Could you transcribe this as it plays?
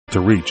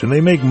to reach, and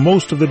they make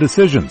most of the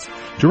decisions.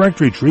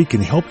 Directory Tree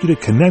can help you to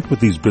connect with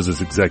these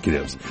business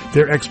executives.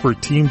 Their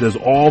expert team does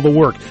all the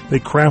work. They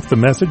craft the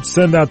message,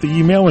 send out the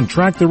email, and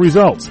track the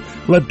results.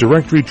 Let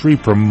Directory Tree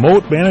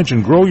promote, manage,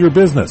 and grow your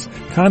business.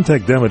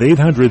 Contact them at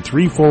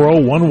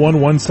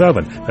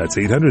 800-340-1117. That's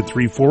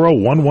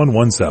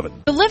 800-340-1117.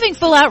 The Living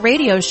Full Out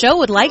Radio Show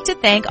would like to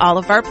thank all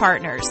of our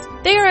partners.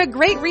 They are a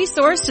great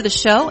resource to the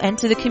show and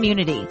to the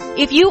community.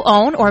 If you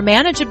own or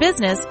manage a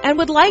business and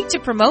would like to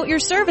promote your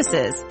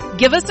services,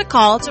 give us a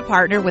call to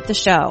partner with the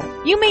show.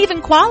 You may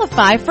even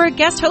qualify for a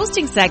guest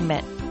hosting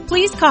segment.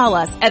 Please call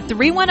us at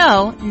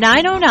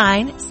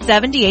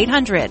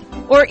 310-909-7800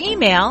 or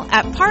email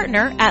at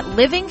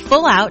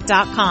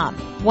partner@livingfullout.com.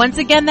 Once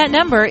again, that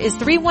number is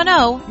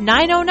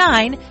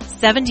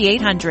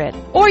 310-909-7800.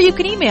 Or you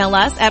can email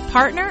us at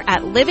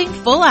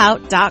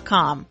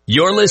partner@livingfullout.com.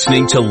 You're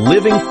listening to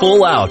Living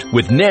Full Out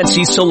with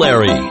Nancy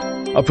Solari.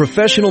 A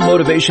professional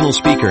motivational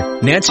speaker,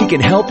 Nancy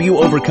can help you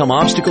overcome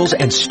obstacles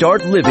and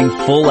start living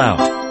full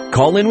out.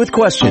 Call in with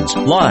questions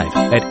live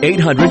at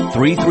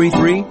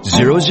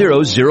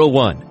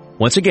 800-333-0001.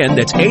 Once again,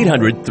 that's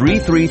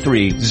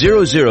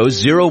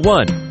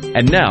 800-333-0001.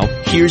 And now,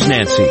 here's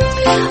Nancy.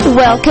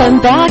 Welcome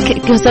back.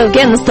 So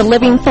again, this is the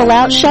Living Full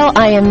Out Show.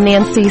 I am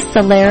Nancy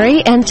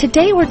Solari, and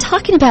today we're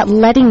talking about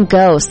letting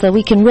go so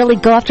we can really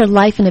go after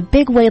life in a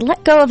big way.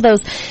 Let go of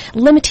those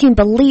limiting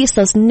beliefs,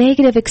 those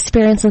negative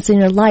experiences in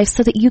your life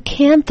so that you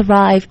can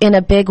thrive in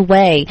a big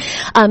way.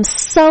 I'm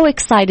so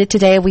excited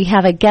today. We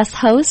have a guest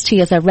host.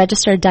 She is a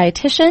registered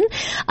dietitian.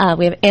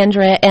 We have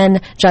Andrea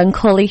and John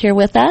Coley here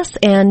with us,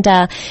 and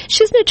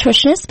she's a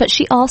nutritionist, but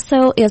she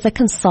also is a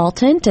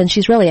consultant, and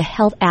she's really a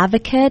health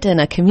advocate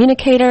and a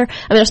communicator.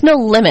 I mean, there's no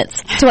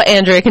limits to what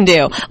Andrea can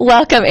do.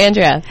 Welcome,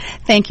 Andrea.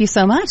 Thank you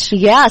so much.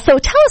 Yeah, so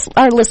tell us,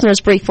 our listeners,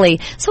 briefly,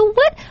 so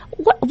what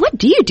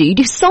do you do? You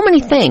do so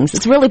many things.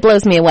 It really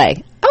blows me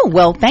away. Oh,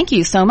 well, thank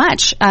you so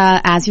much.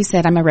 As you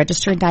said, I'm a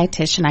registered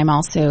dietitian. I'm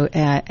also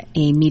a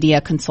media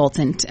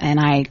consultant,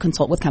 and I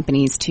consult with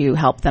companies to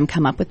help them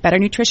come up with better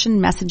nutrition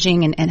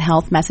messaging and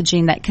health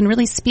messaging that can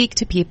really speak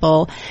to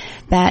people,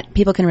 that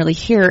people can really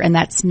hear, and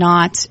that's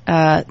not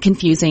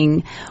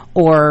confusing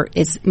or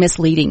is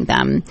misleading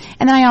them.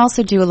 And then I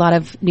also do a lot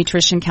of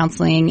nutrition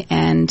counseling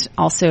and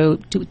also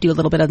do a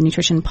little bit of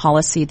nutrition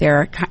policy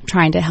there,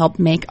 trying to help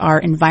make our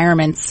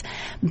environments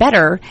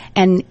better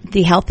and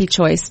the healthy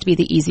choice to be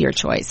the easier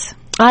choice.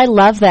 I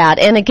love that.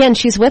 And again,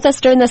 she's with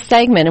us during this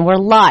segment, and we're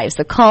live,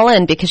 so call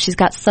in because she's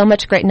got so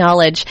much great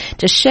knowledge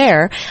to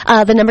share.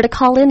 The number to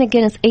call in,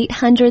 again, is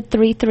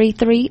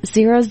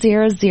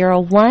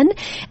 800-333-0001.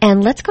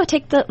 And let's go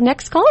take the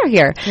next caller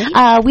here.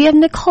 We have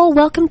Nicole.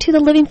 Welcome to the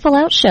Living Full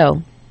Out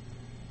Show.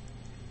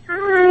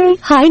 Hi.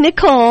 Hi,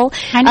 Nicole.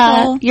 Hi,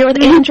 Nicole. You're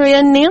with Andrea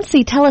and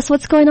Nancy. Tell us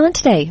what's going on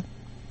today.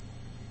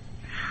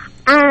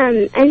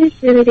 I'm just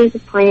really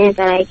disappointed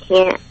that I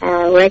can't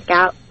work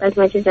out as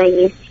much as I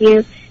used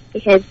to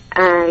because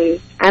I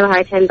have a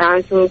hard time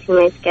balancing between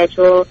my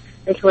schedule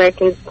with work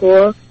and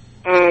school.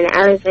 And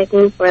I was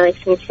looking for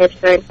some tips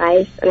or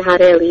advice on how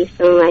to relieve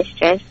some of my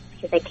stress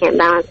because I can't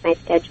balance my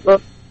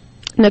schedule.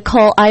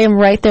 Nicole, I am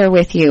right there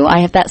with you. I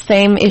have that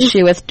same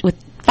issue with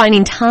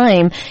finding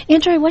time.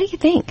 Andrea, what do you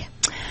think?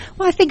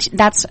 Well, I think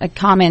that's a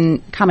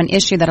common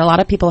issue that a lot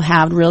of people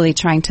have, really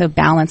trying to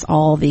balance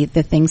all the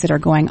things that are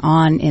going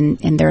on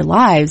in their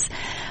lives.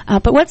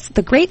 But what's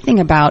the great thing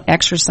about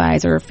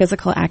exercise or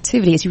physical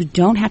activity is you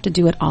don't have to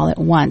do it all at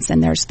once.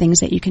 And there's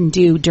things that you can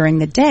do during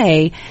the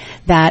day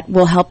that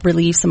will help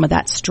relieve some of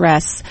that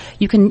stress.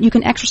 You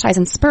can exercise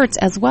in spurts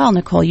as well,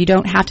 Nicole. You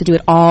don't have to do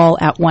it all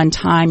at one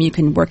time. You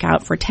can work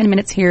out for 10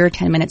 minutes here,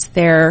 10 minutes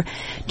there.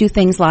 Do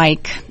things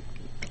like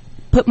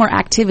put more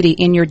activity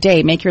in your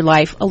day, make your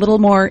life a little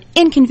more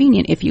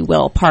inconvenient, if you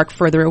will. Park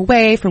further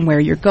away from where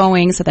you're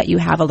going so that you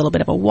have a little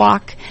bit of a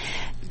walk.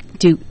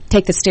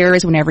 Take the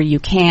stairs whenever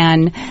you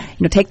can.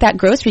 Take that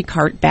grocery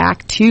cart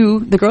back to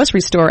the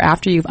grocery store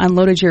after you've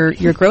unloaded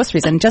your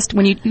groceries. And just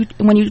when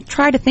you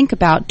try to think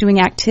about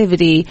doing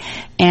activity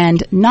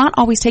and not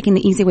always taking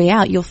the easy way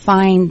out, you'll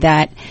find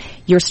that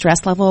your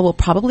stress level will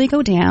probably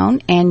go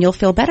down and you'll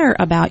feel better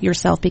about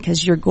yourself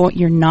because you're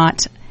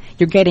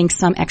getting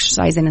some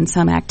exercise in and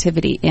some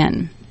activity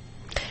in.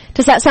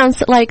 Does that sound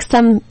like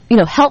some,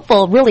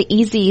 helpful, really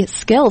easy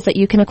skills that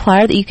you can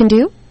acquire that you can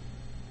do?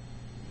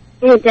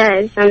 It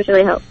does. Sounds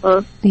really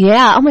helpful.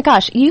 Yeah. Oh my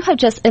gosh. You have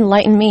just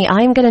enlightened me.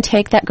 I am going to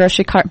take that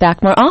grocery cart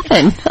back more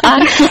often.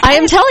 I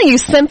am telling you,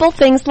 simple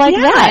things like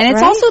that. And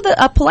it's also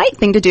a polite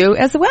thing to do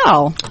as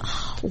well.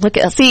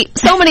 See,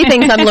 so many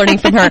things I'm learning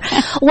from her.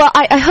 Well,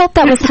 I hope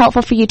that was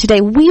helpful for you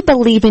today. We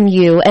believe in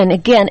you. And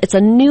again, it's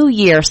a new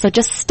year. So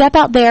just step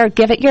out there,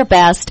 give it your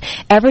best.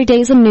 Every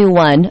day's a new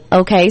one.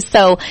 Okay.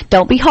 So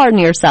don't be hard on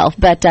yourself,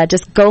 but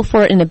just go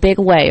for it in a big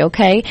way.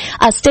 Okay.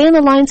 Stay on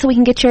the line so we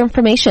can get your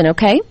information.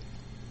 Okay.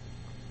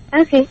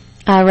 Okay.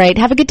 All right.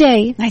 Have a good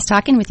day. Nice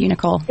talking with you,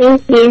 Nicole.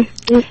 Thank you.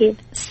 Thank you.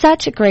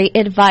 Such great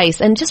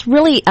advice and just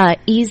really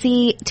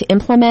easy to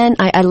implement.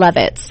 I love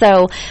it.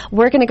 So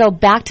we're going to go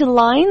back to the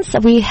lines.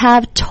 We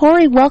have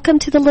Tori. Welcome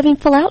to the Living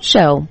Full Out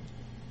Show.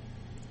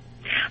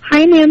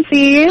 Hi,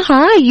 Nancy.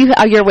 Hi,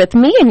 you're with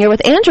me and you're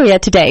with Andrea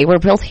today. We're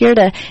both here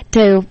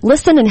to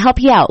listen and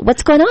help you out.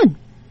 What's going on?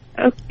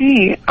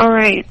 Okay, all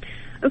right.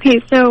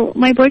 Okay, so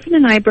my boyfriend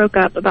and I broke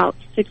up about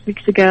 6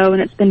 weeks ago,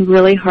 and it's been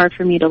really hard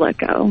for me to let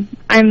go.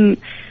 I'm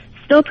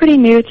still pretty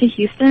new to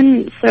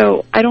Houston,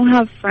 so I don't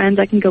have friends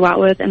I can go out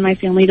with, and my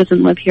family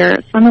doesn't live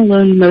here, so I'm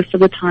alone most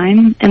of the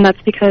time, and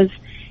that's because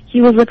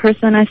he was the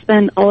person I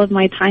spend all of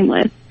my time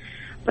with.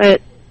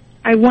 But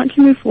I want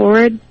to move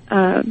forward,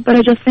 but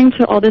adjusting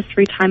to all this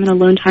free time and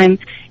alone time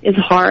is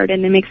hard,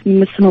 and it makes me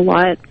miss him a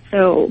lot.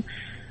 So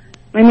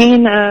my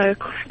main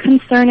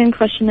concern and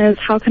question is,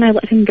 how can I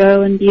let him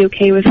go and be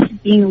okay with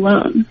being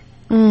alone?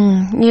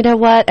 You know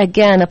what?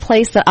 Again, a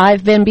place that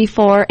I've been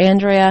before,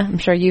 Andrea. I'm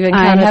sure you've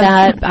encountered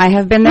that. I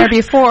have been there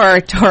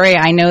before, Tori.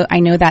 I know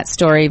that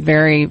story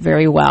very,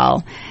 very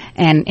well,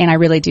 and I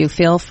really do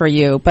feel for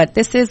you. But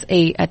this is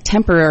a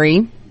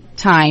temporary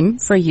time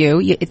for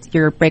you.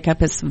 Your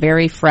breakup is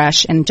very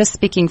fresh, and just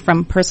speaking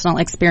from personal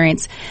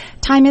experience,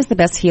 time is the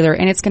best healer,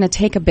 and it's going to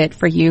take a bit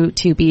for you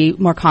to be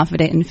more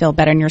confident and feel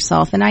better in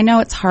yourself. And I know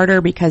it's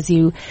harder because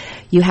you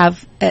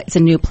have it's a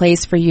new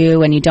place for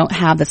you, and you don't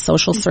have the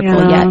social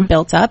circle yet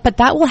built up, but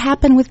that will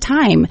happen with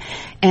time.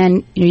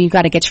 And you've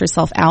got to get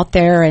yourself out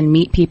there and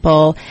meet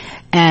people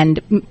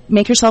and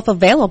make yourself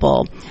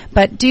available.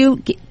 But do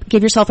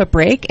give yourself a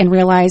break and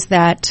realize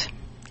that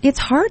it's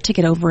hard to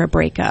get over a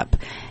breakup.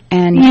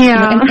 And,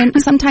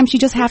 and sometimes you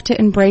just have to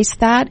embrace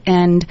that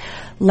and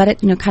let it,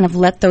 kind of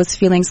let those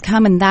feelings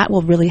come, and that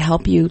will really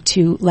help you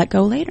to let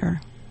go later.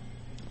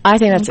 I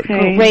think that's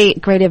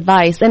great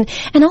advice. And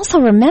also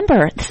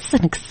remember, this is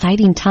an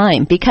exciting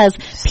time because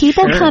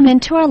people come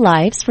into our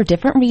lives for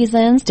different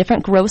reasons,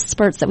 different growth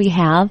spurts that we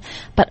have.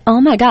 But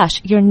oh my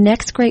gosh, your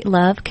next great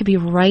love could be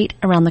right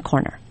around the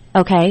corner.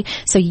 Okay?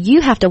 So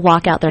you have to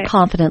walk out there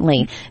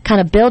confidently,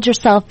 kind of build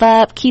yourself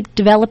up, keep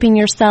developing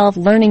yourself,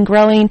 learning,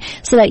 growing,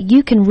 so that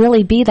you can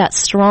really be that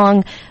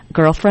strong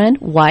girlfriend,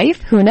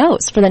 wife, who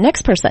knows, for the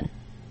next person.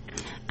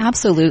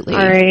 Absolutely.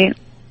 All right.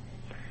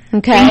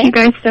 Okay. Thank you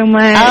guys so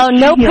much. Oh,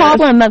 no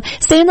problem.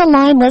 Stay on the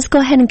line. Let's go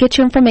ahead and get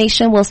your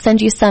information. We'll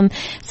send you some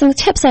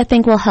tips I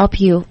think will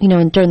help you,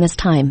 during this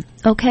time.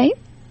 Okay?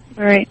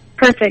 All right.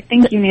 Perfect.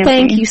 Thank you, Nancy.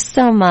 Thank you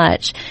so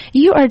much.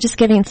 You are just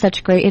giving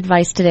such great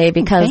advice today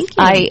because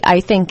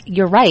I think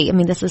you're right. I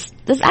mean, this is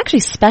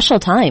actually special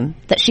time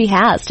that she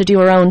has to do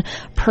her own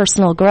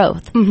personal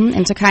growth. Mm-hmm.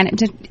 And to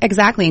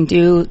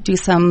do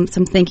some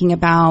thinking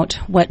about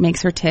what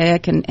makes her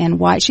tick and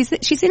why.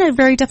 She's in a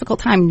very difficult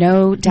time,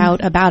 no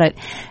doubt about it.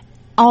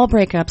 All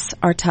breakups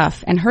are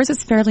tough, and hers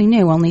is fairly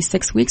new, only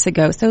 6 weeks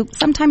ago. So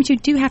sometimes you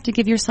do have to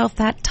give yourself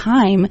that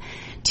time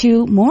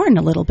to mourn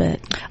a little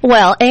bit.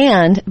 Well,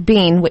 and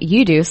being what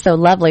you do so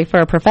lovely for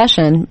a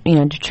profession,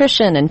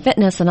 nutrition and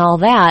fitness and all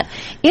that,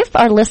 if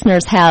our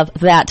listeners have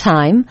that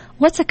time,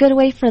 what's a good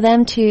way for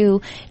them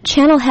to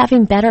channel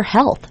having better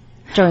health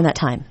during that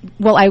time?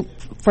 Well,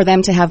 for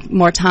them to have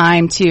more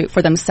time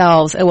for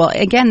themselves. Well,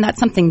 again, that's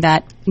something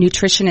that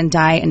nutrition and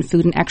diet and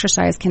food and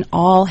exercise can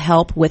all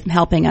help with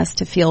helping us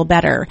to feel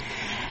better.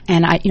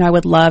 And I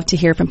would love to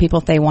hear from people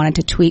if they wanted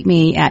to tweet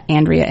me at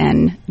Andrea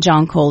N.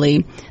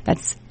 Giancoli.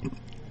 That's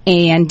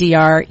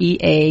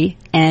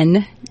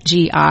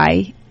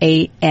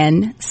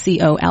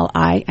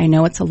ANDREANGIANCOLI. I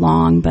know it's a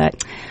long,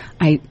 but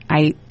I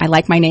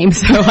like my name,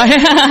 so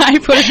I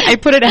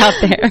put it out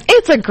there.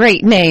 It's a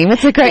great name.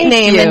 It's a great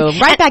name. Thank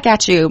you. Right back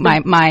at you,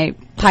 my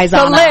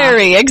paisana.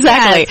 Larry,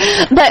 exactly.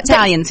 Yes. But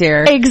Italians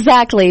here.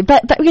 Exactly.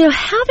 But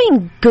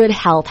having good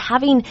health,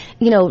 having,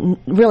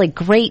 really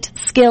great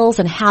skills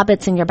and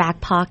habits in your back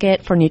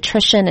pocket for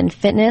nutrition and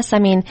fitness, I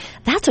mean,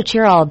 that's what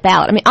you're all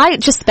about. I mean, I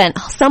just spent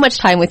so much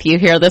time with you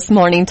here this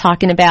morning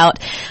talking about,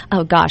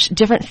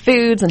 different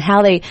foods and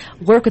how they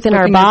work within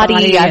our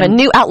body. I have a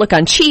new outlook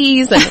on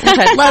cheese, and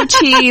I love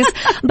cheese.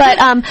 But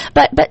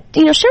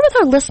share with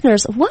our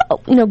listeners what,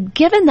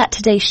 given that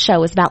today's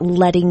show is about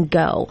letting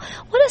go,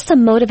 what is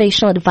some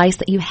motivational advice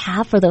that you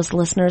have for those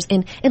listeners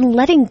in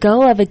letting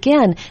go of,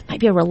 again,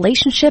 might be a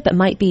relationship, it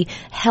might be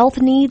health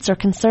needs or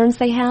concerns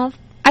they have?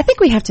 I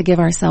think we have to give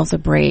ourselves a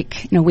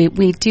break.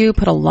 We do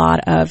put a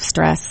lot of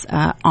stress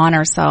on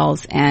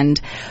ourselves, and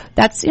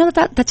that's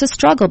a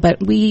struggle,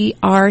 but we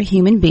are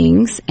human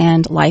beings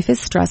and life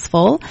is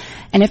stressful.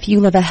 And if you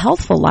live a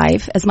healthful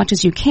life as much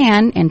as you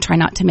can and try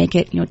not to make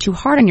it, too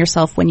hard on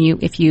yourself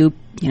if you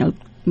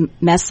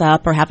mess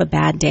up or have a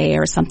bad day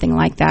or something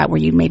like that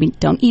where you maybe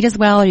don't eat as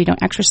well or you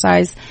don't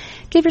exercise,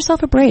 give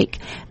yourself a break.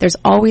 There's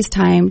always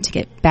time to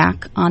get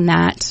back on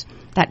that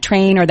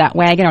train or that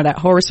wagon or that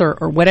horse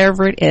or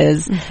whatever it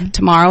is. Mm-hmm.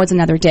 Tomorrow is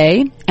another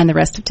day, and the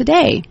rest of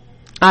today.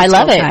 I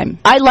love it.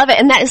 I love it.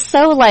 And that is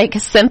so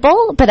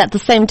simple, but at the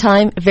same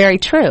time, very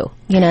true,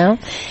 And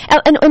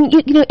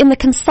in the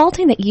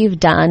consulting that you've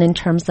done in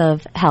terms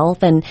of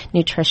health and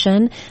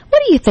nutrition,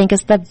 what do you think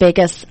is the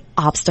biggest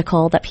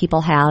obstacle that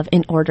people have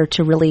in order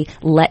to really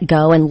let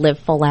go and live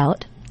full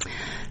out?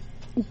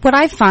 What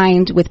I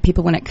find with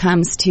people when it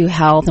comes to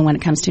health and when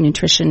it comes to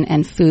nutrition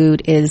and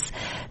food is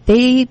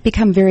they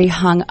become very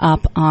hung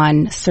up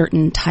on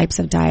certain types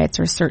of diets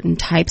or certain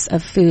types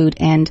of food.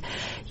 And,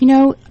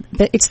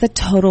 it's the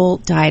total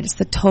diet. It's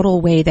the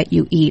total way that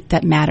you eat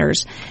that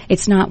matters.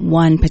 It's not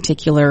one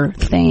particular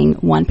thing,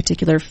 one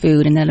particular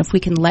food. And then if we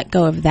can let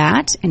go of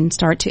that and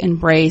start to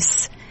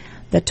embrace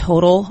the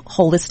total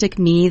holistic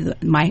me,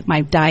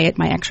 my diet,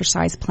 my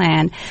exercise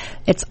plan,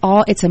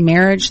 it's a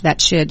marriage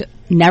that should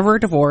never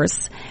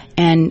divorce.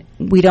 And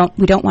we don't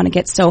want to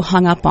get so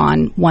hung up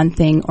on one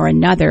thing or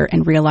another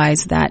and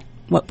realize that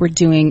what we're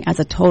doing as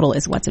a total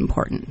is what's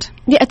important.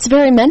 Yeah, it's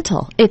very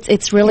mental.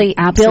 It's really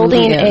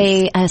building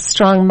a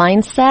strong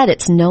mindset.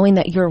 It's knowing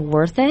that you're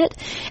worth it.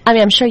 I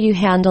mean, I'm sure you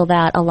handle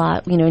that a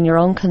lot, in your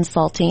own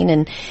consulting.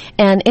 And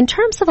in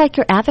terms of like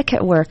your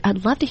advocate work,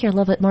 I'd love to hear a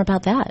little bit more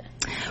about that.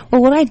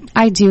 Well, what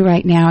I do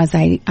right now is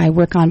I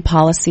work on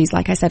policies,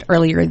 like I said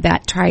earlier,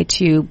 that try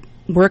to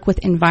work with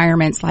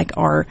environments like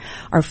our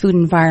food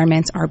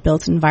environments, our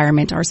built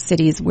environment, our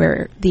cities,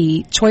 where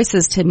the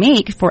choices to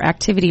make for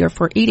activity or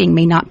for eating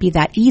may not be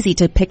that easy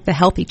to pick the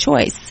healthy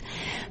choice.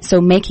 So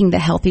making the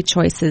healthy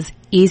choices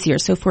easier.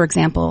 So for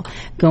example,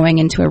 going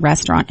into a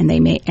restaurant and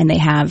they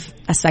have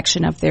a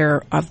section of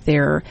their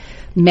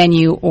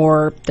menu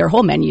or their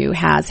whole menu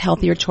has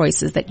healthier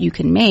choices that you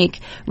can make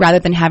rather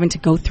than having to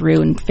go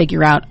through and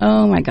figure out,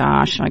 oh my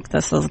gosh, like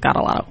this has got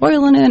a lot of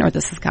oil in it or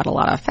this has got a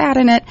lot of fat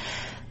in it.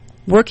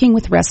 Working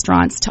with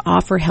restaurants to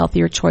offer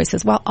healthier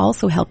choices while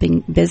also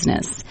helping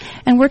business,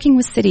 and working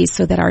with cities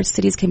so that our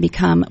cities can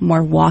become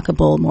more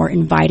walkable, more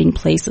inviting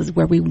places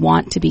where we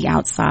want to be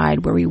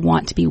outside, where we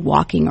want to be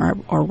walking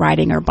or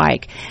riding our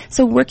bike.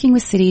 So working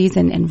with cities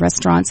and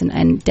restaurants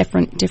and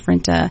different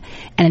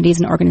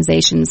entities and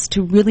organizations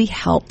to really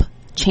help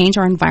change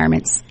our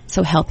environments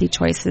so healthy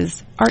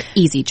choices are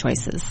easy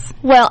choices.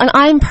 Well, and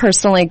I'm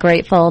personally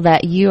grateful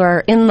that you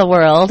are in the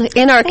world,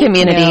 in our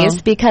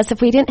communities, because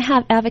if we didn't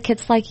have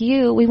advocates like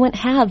you, we wouldn't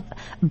have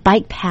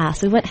bike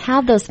paths, we wouldn't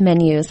have those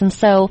menus. And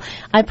so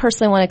I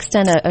personally want to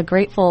extend a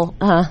grateful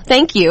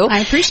thank you. I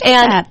appreciate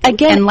that.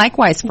 Again, and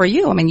likewise for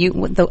you. I mean,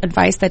 the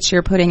advice that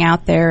you're putting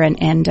out there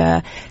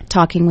and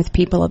talking with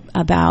people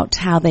about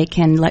how they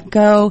can let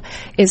go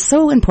is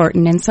so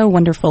important and so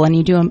wonderful, and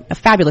you do a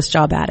fabulous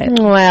job at it.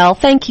 Well,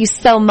 thank you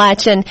so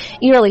much. And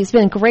really, it's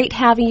been great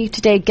having you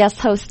today guest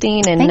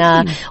hosting,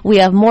 and we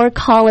have more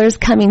callers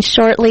coming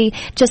shortly.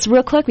 Just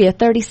real quick, we have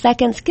 30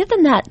 seconds. Give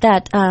them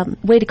that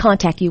way to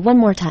contact you one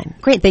more time.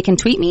 Great. They can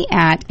tweet me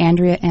at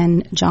Andrea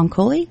N.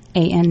 Giancoli,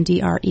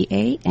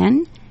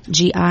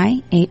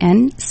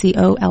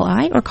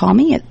 AndreaNGiancoli, or call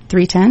me at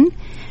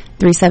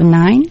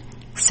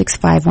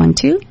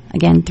 310-379-6512.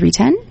 Again,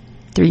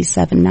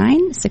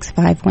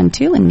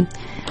 310-379-6512, and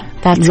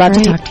that's love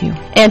great. to talk to you.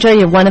 Andrea,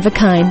 you're one of a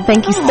kind.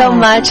 Thank you so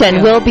much,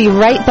 and we'll be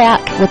right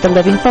back with the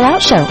Living Full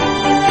Out Show.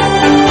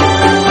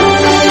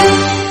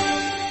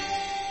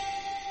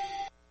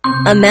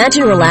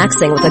 Imagine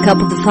relaxing with a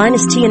cup of the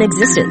finest tea in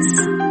existence.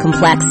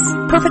 Complex,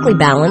 perfectly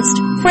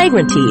balanced,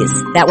 fragrant teas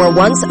that were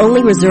once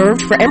only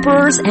reserved for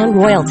emperors and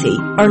royalty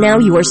are now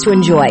yours to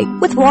enjoy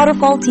with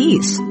Waterfall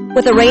Teas.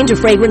 With a range of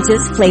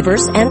fragrances,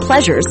 flavors, and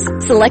pleasures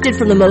selected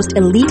from the most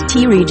elite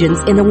tea regions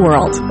in the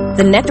world.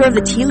 The nectar of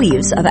the tea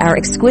leaves of our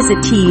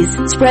exquisite teas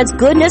spreads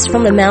goodness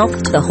from the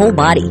mouth to the whole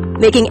body,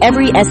 making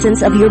every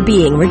essence of your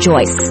being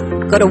rejoice.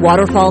 Go to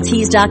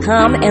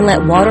waterfallteas.com and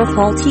let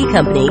Waterfall Tea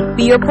Company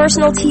be your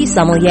personal tea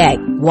sommelier.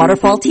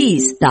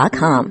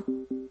 waterfallteas.com.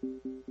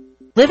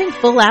 Living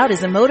Full Out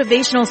is a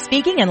motivational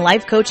speaking and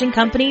life coaching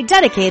company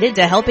dedicated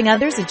to helping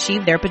others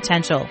achieve their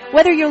potential.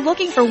 Whether you're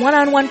looking for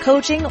one-on-one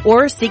coaching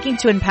or seeking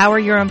to empower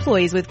your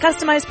employees with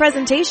customized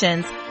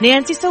presentations,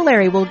 Nancy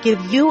Solari will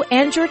give you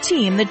and your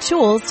team the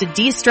tools to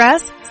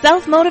de-stress,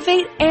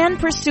 self-motivate, and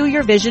pursue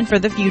your vision for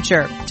the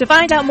future. To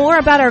find out more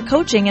about our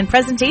coaching and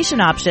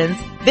presentation options,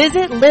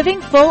 visit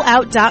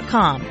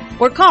livingfullout.com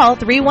or call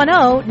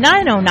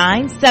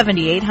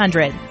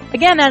 310-909-7800.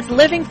 Again, that's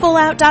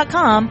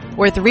livingfullout.com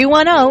or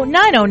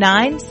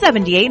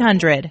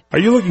 310-909-7800. Are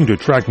you looking to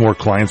attract more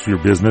clients for your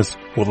business?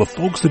 Well, the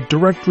folks at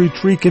Directory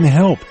Tree can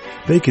help.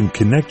 They can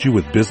connect you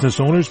with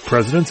business owners,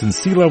 presidents, and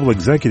C-level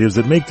executives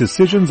that make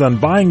decisions on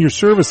buying your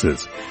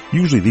services.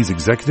 Usually these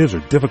executives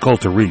are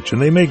difficult to reach,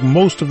 and they make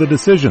most of the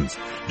decisions.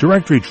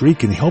 Directory Tree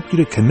can help you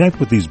to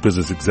connect with these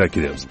business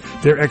executives.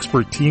 Their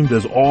expert team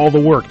does all the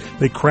work.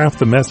 They craft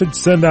the message,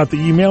 send out the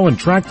email, and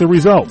track the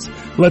results.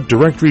 Let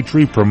Directory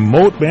Tree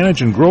promote,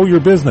 manage, and grow your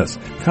business.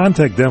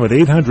 Contact them at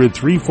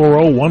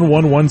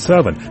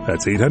 800-340-1117.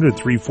 That's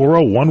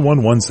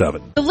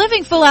 800-340-1117. The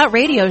Living Full Out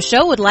Radio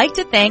Show would like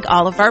to thank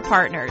all of our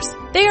partners.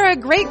 They are a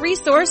great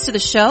resource to the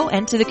show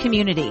and to the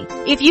community.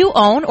 If you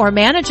own or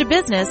manage a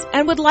business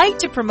and would like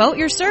to promote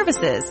your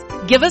services,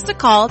 give us a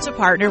call to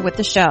partner with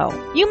the show.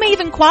 You may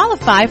even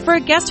qualify for a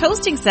guest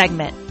hosting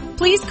segment.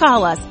 Please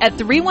call us at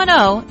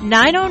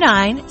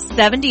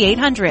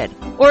 310-909-7800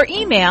 or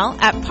email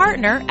at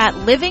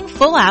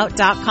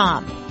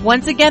partner@livingfullout.com.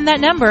 Once again, that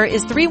number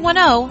is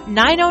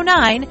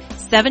 310-909-7800.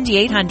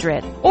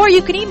 800-333-7800. Or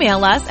you can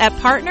email us at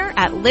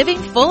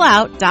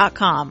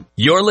partner@livingfullout.com.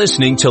 You're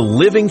listening to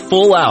Living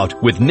Full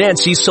Out with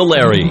Nancy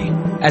Solari.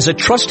 As a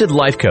trusted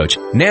life coach,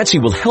 Nancy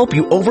will help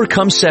you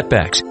overcome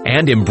setbacks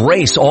and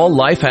embrace all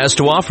life has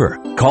to offer.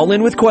 Call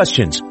in with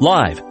questions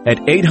live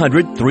at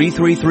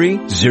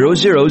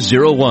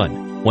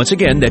 800-333-0001. Once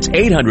again, that's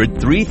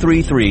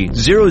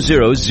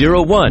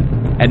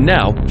 800-333-0001. And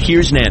now,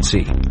 here's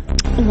Nancy.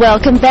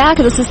 Welcome back.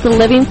 This is the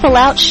Living Full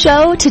Out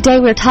Show. Today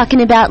we're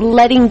talking about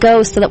letting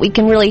go so that we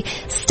can really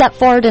step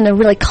forward in a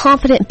really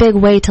confident, big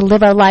way to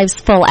live our lives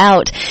full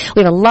out.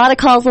 We have a lot of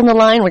calls on the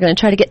line. We're going to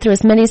try to get through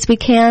as many as we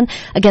can.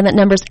 Again, that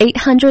number is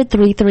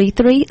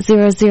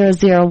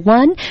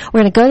 800-333-0001.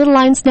 We're going to go to the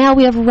lines now.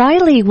 We have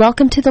Riley.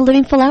 Welcome to the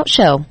Living Full Out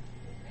Show.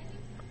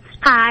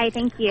 Hi,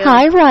 thank you.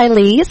 Hi,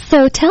 Riley.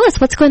 So tell us,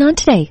 what's going on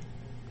today?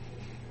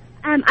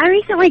 I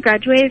recently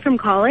graduated from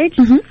college.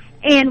 Mm-hmm.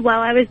 And while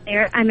I was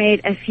there, I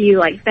made a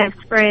few, best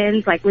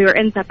friends. We were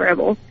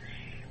inseparable.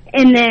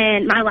 And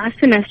then my last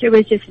semester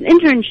was just an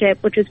internship,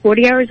 which was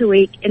 40 hours a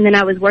week. And then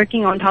I was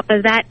working on top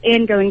of that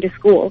and going to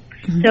school.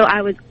 Mm-hmm. So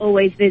I was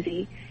always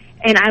busy.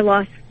 And I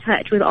lost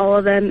touch with all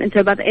of them. And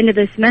so by the end of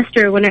the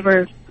semester,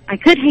 whenever I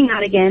could hang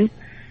out again,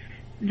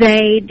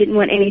 they didn't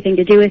want anything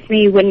to do with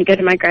me, wouldn't go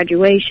to my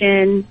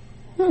graduation,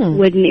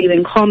 wouldn't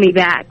even call me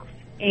back.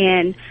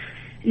 And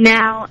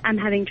now I'm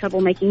having trouble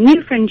making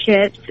new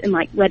friendships and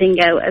letting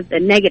go of the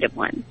negative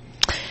ones.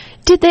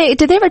 Did they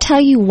ever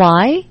tell you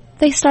why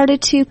they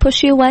started to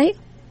push you away?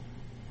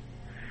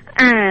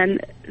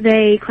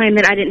 They claimed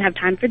that I didn't have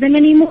time for them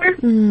anymore.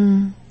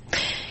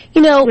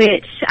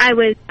 Which I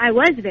was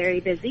very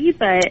busy,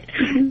 but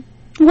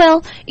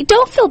well, you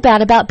don't feel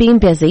bad about being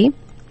busy.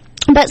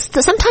 But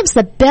sometimes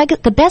the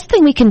best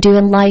thing we can do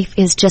in life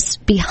is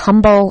just be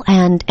humble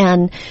and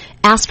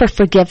ask for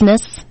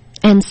forgiveness.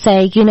 And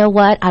say, you know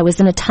what, I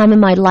was in a time in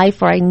my life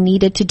where I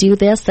needed to do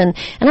this, and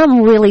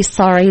I'm really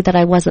sorry that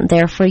I wasn't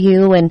there for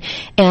you, and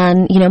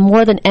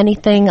more than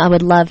anything, I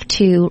would love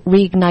to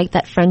reignite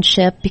that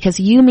friendship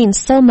because you mean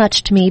so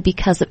much to me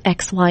because of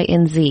X, Y,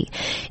 and Z.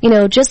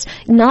 Just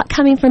not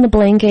coming from the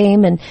blame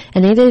game and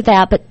any of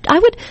that, but I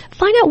would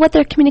find out what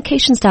their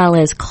communication style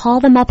is. Call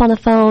them up on the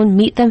phone,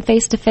 meet them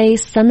face to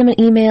face, send them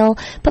an email,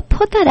 but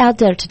put that out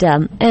there to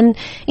them. And,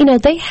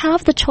 they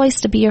have the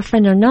choice to be your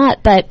friend or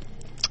not, but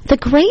the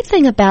great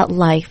thing about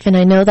life, and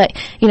I know that,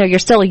 you're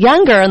still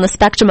younger on the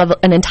spectrum of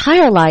an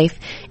entire life,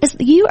 is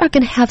that you are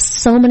going to have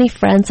so many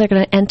friends that are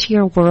going to enter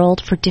your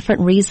world for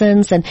different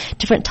reasons and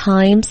different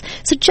times.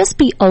 So just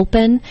be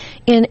open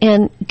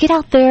and get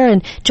out there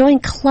and join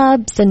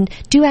clubs and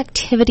do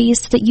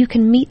activities so that you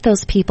can meet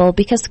those people,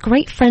 because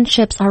great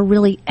friendships are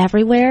really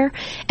everywhere.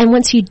 And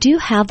once you do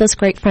have those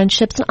great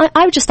friendships, and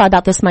I just thought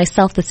about this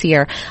myself this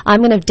year, I'm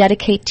going to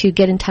dedicate to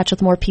get in touch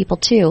with more people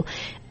too.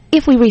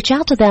 If we reach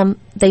out to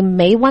them, they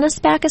may want us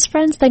back as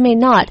friends, they may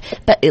not,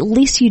 but at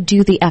least you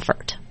do the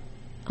effort.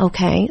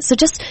 Okay? So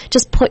just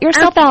put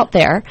yourself out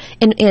there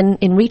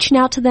in reaching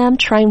out to them,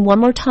 trying one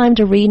more time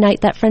to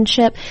reunite that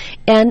friendship,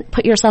 and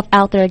put yourself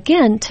out there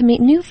again to meet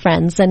new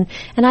friends. And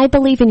I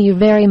believe in you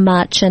very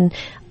much, and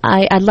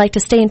I'd like to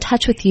stay in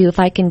touch with you if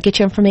I can get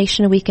your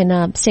information and we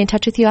can stay in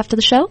touch with you after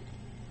the show.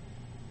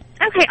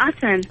 Okay,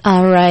 awesome.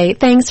 All right.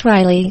 Thanks,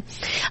 Riley.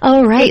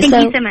 All right.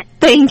 Thank you so much.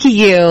 Thank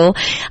you.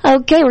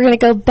 Okay, we're going to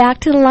go back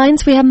to the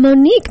lines. We have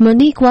Monique.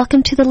 Monique,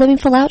 welcome to the Living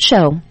Full Out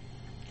Show.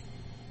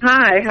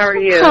 Hi, how are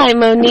you? Hi,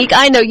 Monique.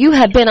 I know you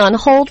have been on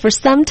hold for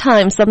some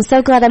time, so I'm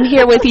so glad I'm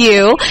here with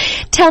you.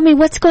 Tell me,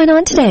 what's going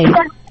on today?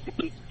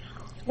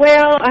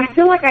 Well, I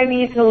feel like I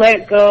need to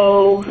let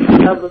go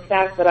of the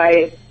fact that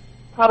I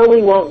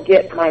probably won't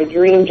get my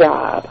dream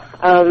job.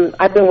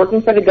 I've been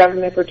working for the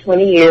government for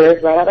 20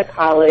 years, right out of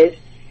college.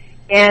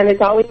 And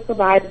it's always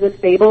provided a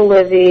stable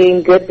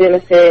living, good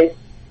benefits,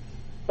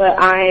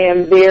 but I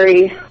am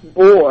very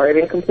bored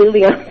and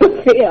completely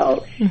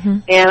unfulfilled. Mm-hmm.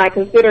 And I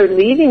considered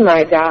leaving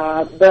my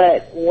job,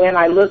 but when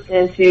I looked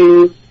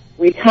into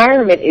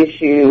retirement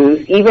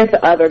issues, even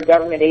to other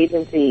government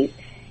agencies,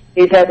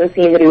 it doesn't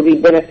seem that it would be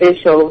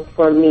beneficial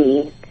for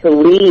me to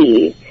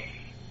leave.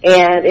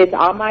 And it's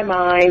on my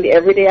mind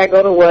every day I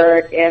go to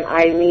work, and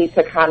I need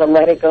to kind of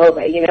let it go.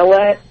 But you know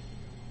what?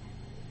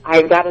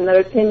 I've got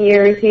another 10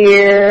 years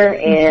here,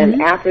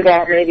 and after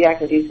that, maybe I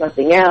can do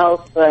something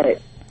else.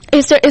 But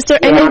is there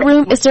any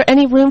room? Is there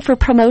any room for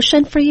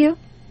promotion for you?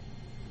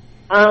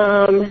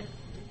 There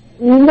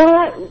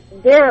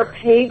are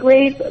pay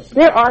grades.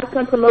 There are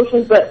some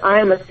promotions, but I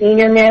am a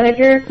senior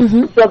manager,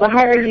 so the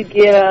higher you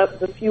get up,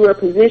 the fewer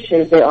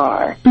positions there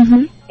are.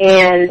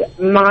 And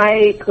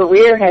my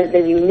career has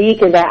been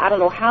unique in that I don't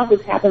know how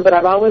this happened, but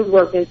I've always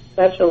worked in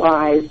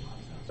specialized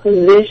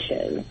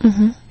positions.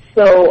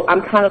 So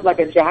I'm kind of like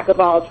a jack of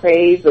all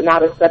trades, but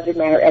not a subject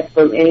matter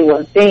expert in any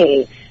one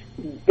thing,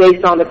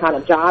 based on the kind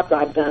of jobs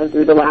I've done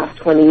through the last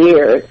 20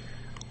 years.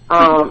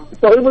 So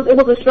it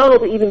was a struggle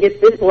to even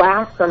get this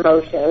last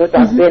promotion, which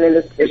I've been in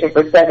this position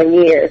for 7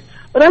 years.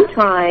 But I'm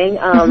trying.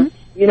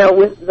 You know,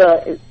 with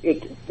the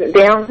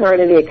downturn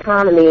in the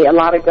economy, a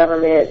lot of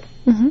government,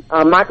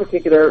 my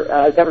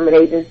particular government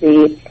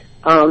agency,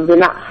 they're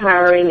not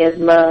hiring as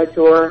much,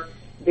 or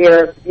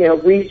they're,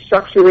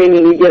 restructuring,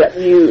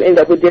 and you end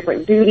up with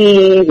different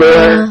duties.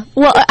 Or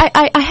Well,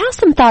 I have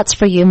some thoughts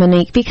for you,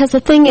 Monique, because the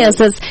thing is,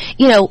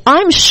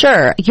 I'm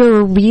sure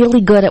you're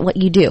really good at what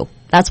you do.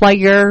 That's why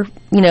you're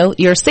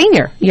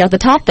senior. You're at the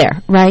top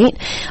there, right?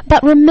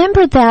 But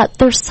remember that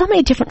there's so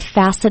many different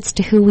facets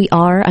to who we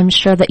are. I'm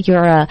sure that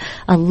you're a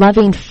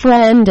loving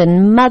friend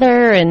and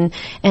mother and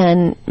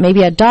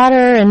maybe a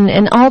daughter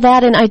and all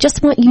that. And I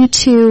just want you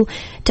to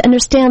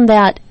understand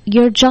that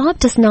your job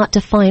does not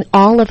define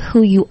all of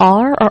who you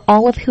are or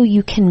all of who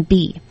you can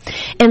be.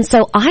 And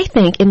so I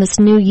think in this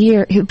new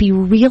year, it would be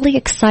really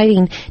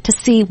exciting to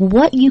see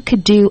what you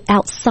could do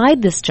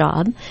outside this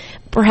job,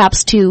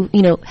 perhaps to,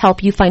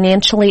 help you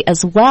financially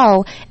as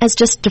well as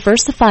just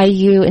diversify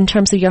you in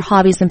terms of your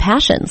hobbies and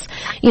passions.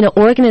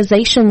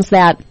 Organizations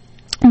that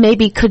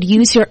maybe could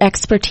use your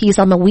expertise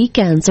on the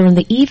weekends or in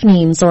the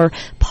evenings or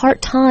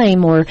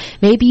part-time, or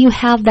maybe you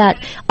have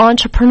that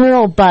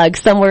entrepreneurial bug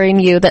somewhere in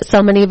you that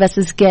so many of us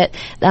get,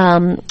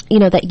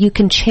 that you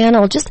can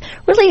channel. Just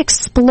really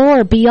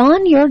explore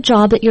beyond your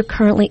job that you're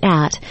currently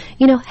at,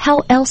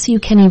 how else you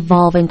can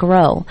evolve and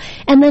grow.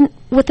 And then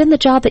within the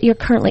job that you're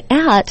currently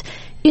at,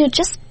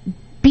 just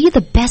be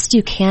the best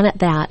you can at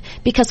that,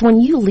 because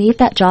when you leave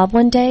that job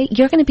one day,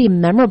 you're going to be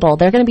memorable.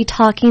 They're going to be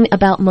talking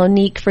about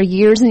Monique for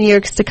years and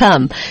years to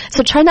come.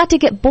 So try not to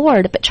get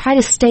bored, but try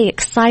to stay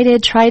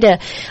excited. Try to,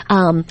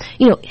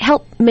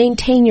 help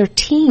maintain your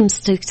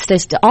teams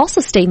to also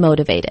stay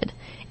motivated.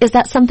 Is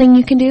that something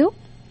you can do?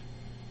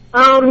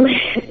 I'm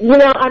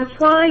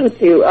trying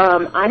to.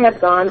 I have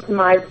gone to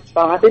my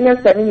boss. I've been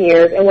there 7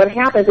 years, and what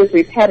happens is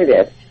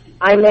repetitive.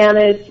 I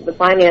manage the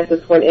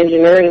finances for an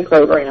engineering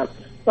program.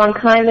 So I'm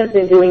kind of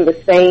been doing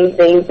the same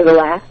thing for the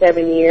last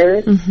 7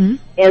 years. Mm-hmm.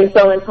 And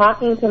so in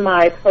talking to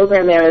my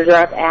program manager,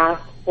 I've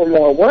asked for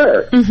more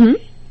work. Mm-hmm.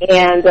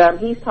 And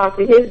he's talked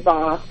to his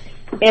boss.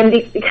 And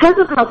because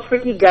of how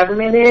tricky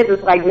government is,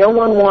 it's like they don't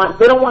want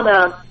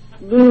to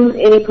lose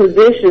any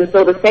position.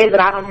 So to say that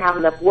I don't have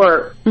enough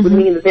work would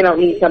mean that they don't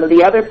need some of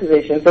the other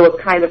positions. So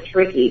it's kind of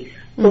tricky.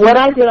 So what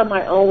I did on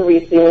my own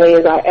recently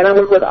is I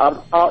work with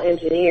all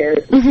engineers,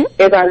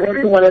 is I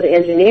went to one of the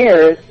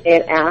engineers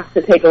and asked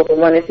to take over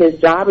one of his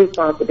job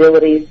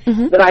responsibilities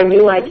that I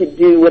knew I could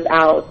do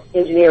without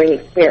engineering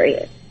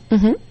experience.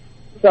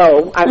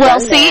 So I've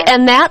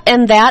done that.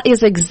 and that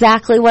is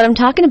exactly what I'm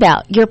talking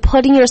about. You're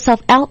putting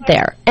yourself out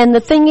there. And the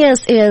thing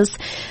is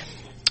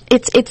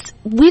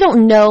we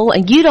don't know,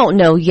 and you don't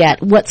know yet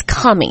what's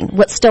coming,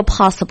 what's still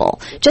possible.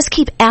 Just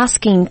keep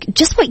asking,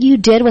 just what you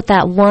did with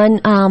that one,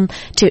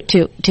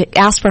 to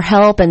ask for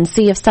help and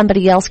see if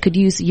somebody else could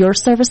use your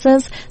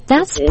services.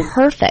 That's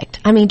perfect.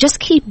 I mean, just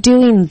keep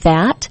doing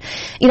that.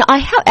 I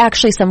have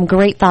actually some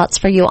great thoughts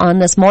for you on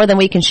this, more than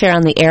we can share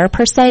on the air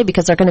per se,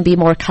 because they're going to be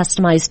more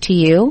customized to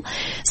you.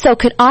 So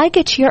could I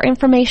get your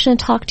information and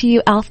talk to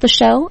you off the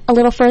show a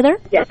little further?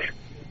 Yes.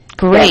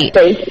 Great.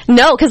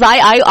 No, because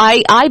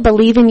I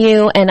believe in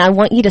you, and I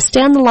want you to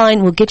stay on the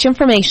line. We'll get you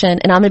information,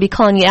 and I'm going to be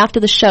calling you after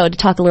the show to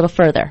talk a little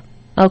further.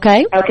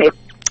 Okay? Okay.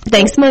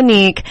 Thanks,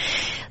 Monique.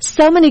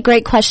 So many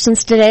great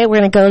questions today. We're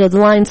going to go to the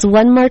lines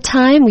one more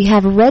time. We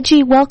have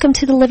Reggie. Welcome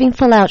to the Living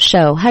Full Out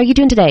Show. How are you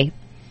doing today?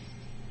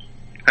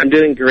 I'm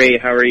doing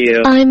great. How are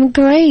you? I'm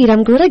great.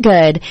 I'm really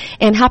good,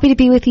 and happy to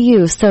be with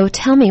you. So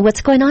tell me,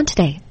 what's going on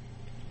today?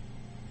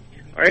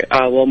 All right.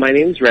 Well, my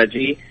name's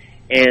Reggie.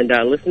 And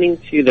listening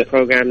to the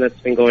program that's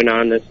been going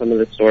on and some of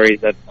the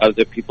stories that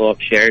other people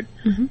have shared,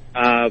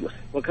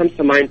 what comes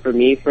to mind for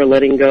me for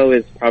letting go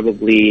is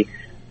probably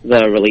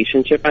the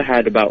relationship I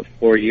had about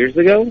 4 years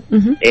ago,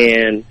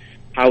 and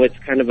how it's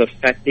kind of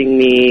affecting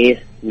me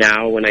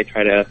now when I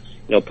try to,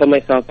 put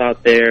myself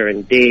out there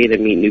and date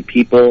and meet new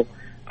people.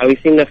 I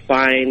always seem to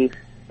find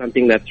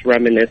something that's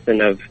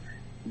reminiscent of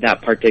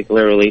that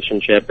particular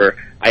relationship, or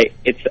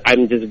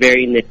I'm just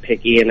very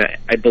nitpicky, and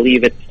I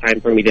believe it's time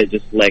for me to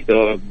just let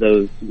go of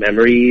those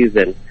memories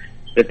and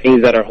the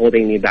things that are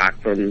holding me back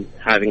from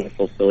having a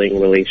fulfilling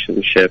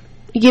relationship.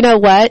 You know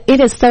what? It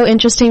is so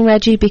interesting,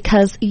 Reggie,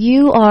 because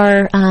you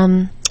are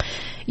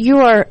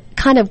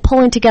kind of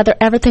pulling together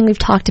everything we've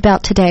talked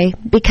about today,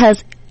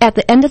 because at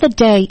the end of the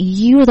day,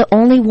 you are the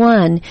only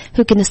one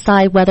who can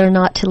decide whether or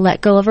not to let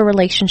go of a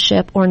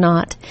relationship or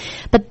not.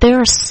 But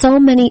there are so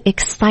many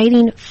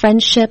exciting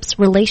friendships,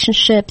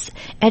 relationships,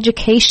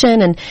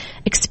 education, and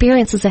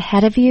experiences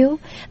ahead of you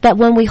that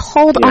when we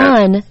hold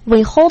on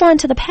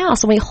to the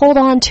past, when we hold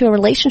on to a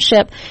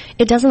relationship,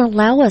 it doesn't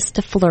allow us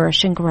to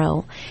flourish and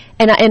grow.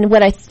 And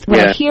what I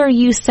hear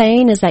you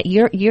saying is that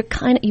you've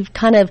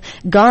kind of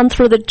gone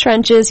through the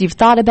trenches, you've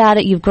thought about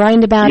it, you've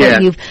grinded about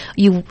it,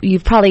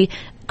 you've probably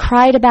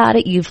cried about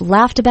it, you've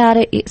laughed about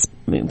it,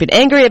 you've been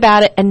angry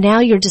about it, and now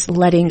you're just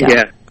letting go,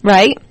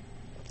 right?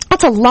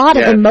 That's a lot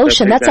of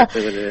emotion. That's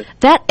exactly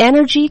that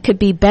energy could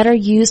be better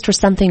used for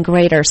something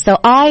greater. So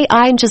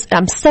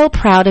I'm so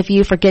proud of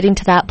you for getting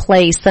to that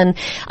place, and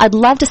I'd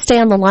love to stay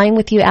on the line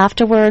with you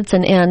afterwards,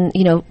 and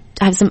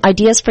I have some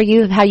ideas for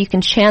you of how you can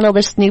channel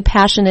this new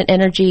passion and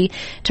energy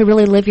to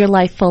really live your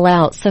life full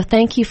out. So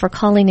thank you for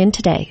calling in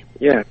today.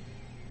 Yeah.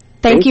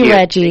 Thank you,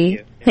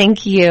 Reggie.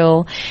 Thank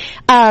you.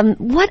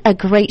 What a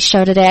great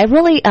show today. I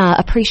really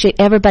appreciate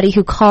everybody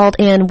who called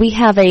in. We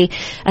have a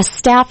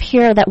staff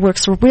here that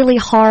works really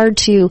hard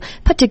to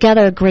put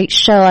together a great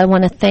show. I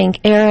want to thank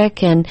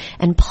Eric and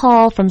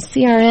Paul from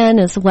CRN,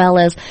 as well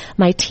as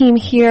my team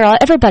here,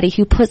 everybody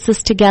who puts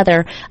this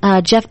together.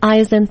 Jeff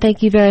Eisen,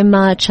 thank you very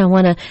much. I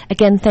want to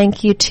again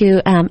thank you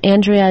to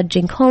Andrea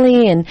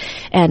Giancoli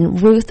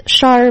and Ruth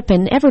Sharp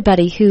and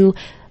everybody who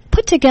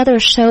put together a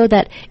show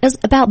that is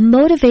about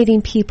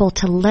motivating people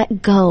to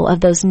let go of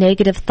those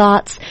negative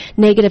thoughts,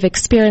 negative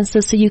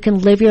experiences, so you can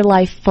live your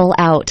life full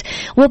out.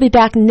 We'll be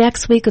back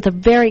next week with a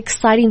very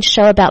exciting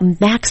show about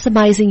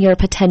maximizing your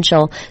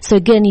potential. So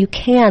again, you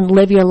can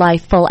live your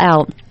life full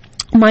out.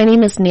 My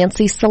name is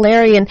Nancy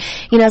Solari, and,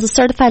 as a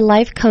certified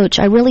life coach,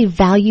 I really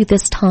value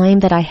this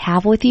time that I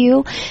have with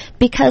you,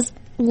 because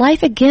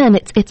life, again,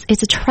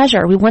 it's a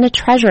treasure. We want to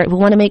treasure it. We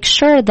want to make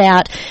sure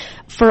that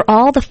for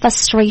all the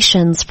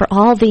frustrations, for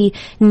all the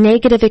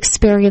negative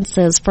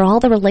experiences, for all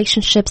the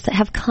relationships that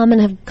have come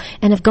and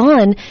have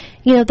gone,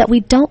 that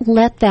we don't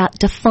let that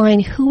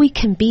define who we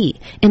can be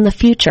in the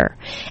future.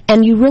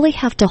 And you really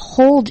have to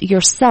hold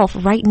yourself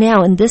right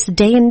now in this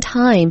day and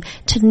time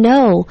to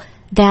know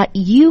that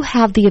you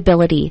have the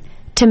ability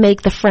to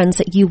make the friends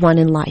that you want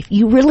in life.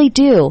 You really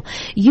do.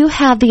 You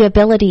have the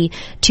ability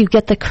to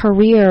get the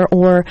career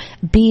or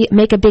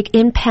make a big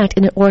impact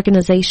in an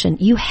organization.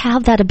 You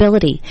have that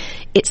ability.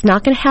 It's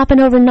not going to happen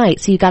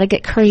overnight, so you got to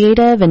get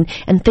creative and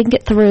think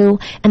it through.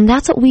 And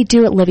that's what we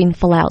do at Living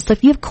Full Out. So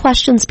if you have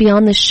questions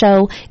beyond this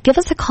show, give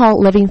us a call at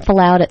Living Full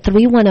Out at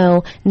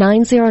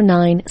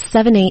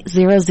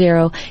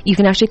 310-909-7800. You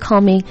can actually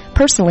call me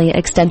personally at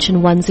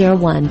extension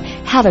 101.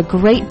 Have a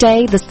great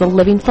day. This is the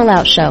Living Full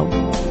Out Show.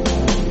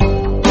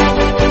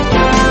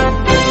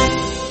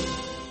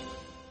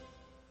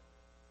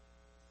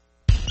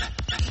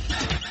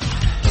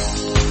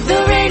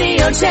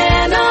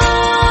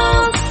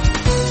 Channels,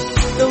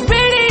 the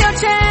radio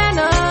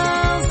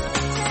channels,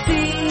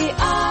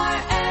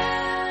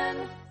 CRN.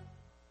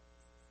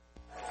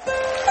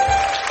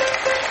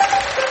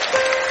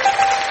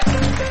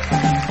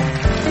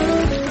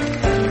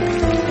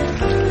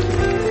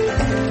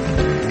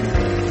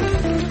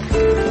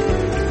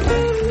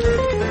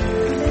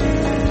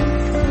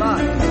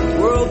 Live,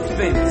 world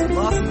famous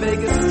Las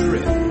Vegas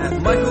Strip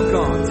at Michael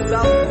Gaughan's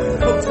South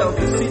Point Hotel,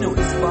 Casino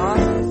and Spa,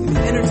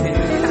 the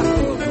entertainment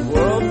capital of the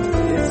world.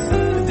 It's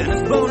the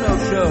Dennis Bono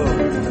Show,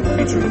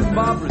 featuring the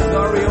Bob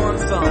Rosario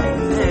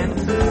Ensemble and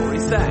Corey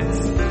Sachs.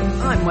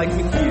 I'm Mike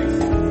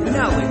McHugh. And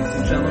now, ladies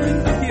and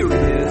gentlemen, here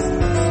it is,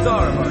 the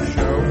star of our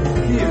show.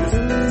 Here's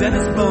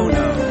Dennis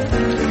Bono.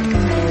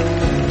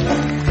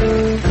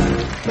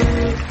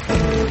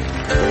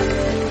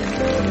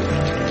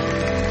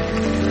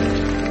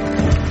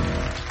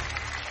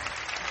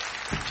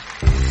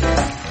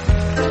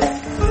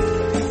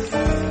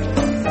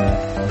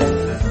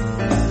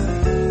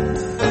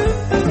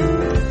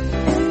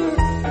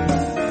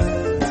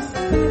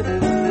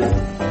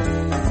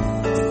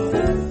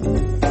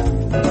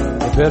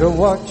 Better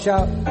watch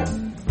out,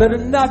 better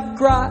not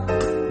cry,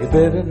 you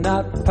better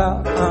not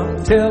pout,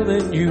 I'm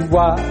telling you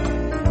why.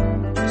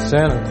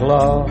 Santa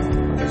Claus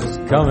is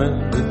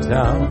coming to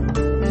town.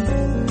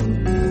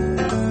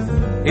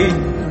 He's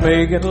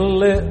making a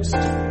list,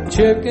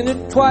 checking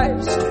it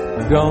twice,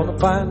 gonna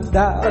find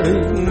out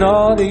who's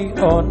naughty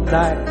or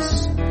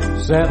nice.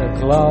 Santa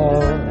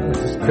Claus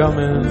is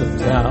coming to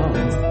town.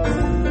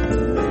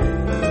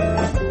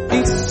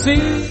 He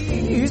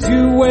sees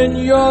you when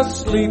you're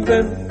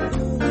sleeping,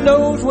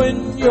 knows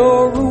when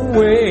you're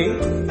away.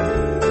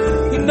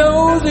 He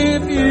knows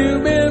if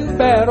you've been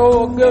bad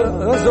or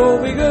good,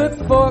 so be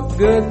good for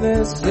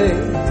goodness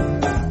sake.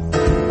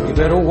 You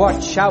better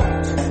watch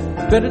out,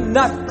 better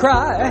not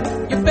cry,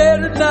 you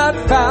better not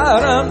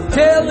pout, I'm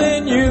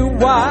telling you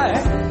why.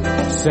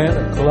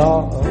 Santa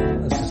Claus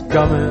is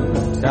coming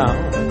to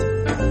town.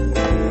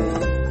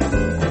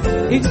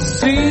 He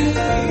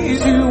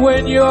sees you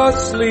when you're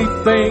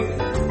sleeping,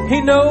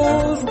 he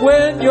knows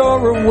when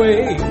you're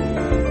awake.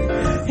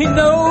 He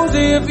knows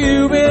if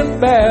you've been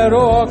bad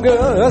or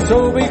good,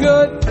 so be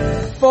good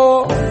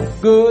for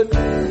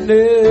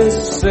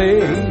goodness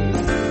sake.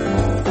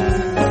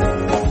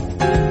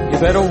 You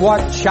better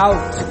watch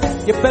out,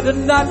 you better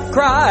not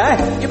cry,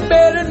 you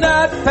better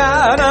not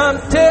pout, I'm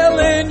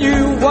telling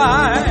you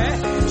why.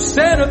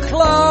 Santa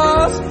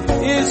Claus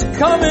is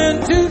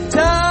coming to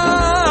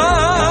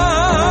town.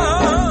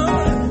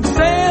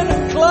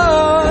 Santa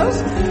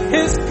Claus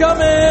is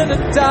coming to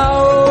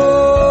town.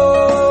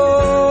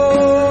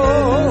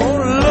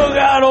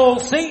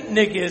 Saint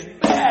Nick is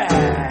bad.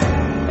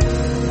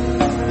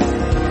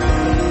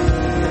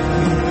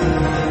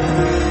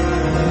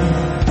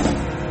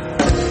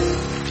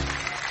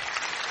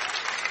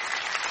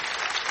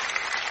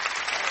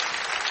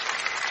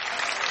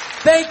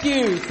 Thank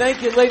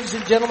you, ladies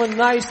and gentlemen.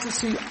 Nice to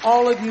see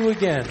all of you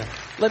again.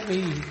 Let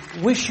me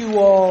wish you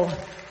all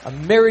a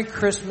Merry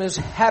Christmas,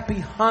 Happy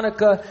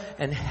Hanukkah,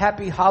 and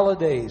Happy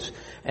Holidays.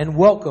 And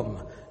welcome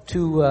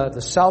to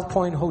the South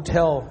Point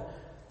Hotel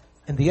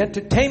in the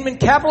entertainment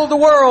capital of the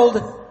world,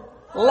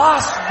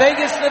 Las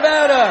Vegas,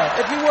 Nevada.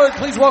 If you would,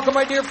 please welcome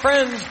my dear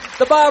friends,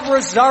 the Bob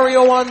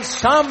Rosario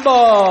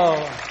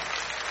Ensemble.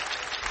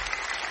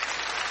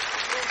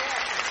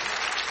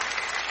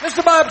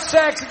 Mr. Bob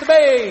Sachs at the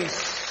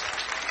bass.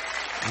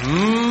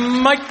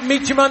 Mike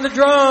Meacham on the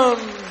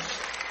drums.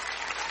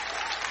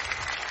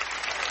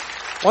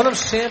 One of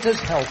Santa's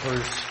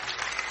helpers,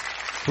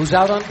 who's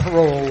out on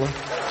parole.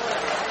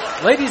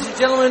 Ladies and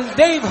gentlemen,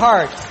 Dave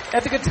Hart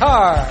at the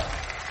guitar.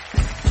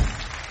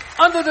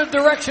 Under the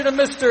direction of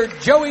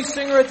Mr. Joey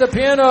Singer at the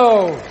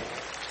piano.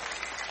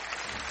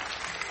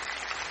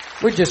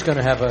 We're just going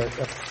to have a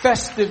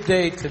festive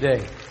day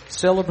today,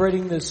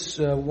 celebrating this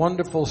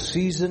wonderful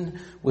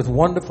season with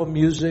wonderful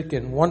music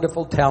and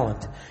wonderful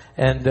talent.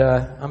 And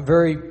I'm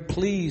very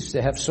pleased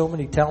to have so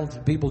many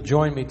talented people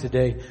join me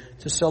today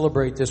to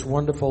celebrate this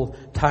wonderful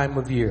time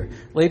of year.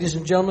 Ladies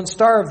and gentlemen,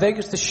 star of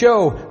Vegas the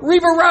Show,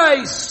 Reva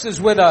Rice is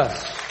with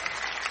us.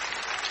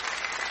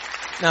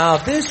 Now,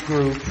 this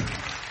group,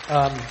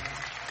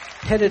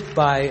 headed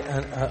by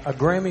a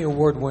Grammy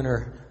Award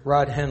winner,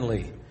 Rod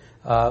Henley,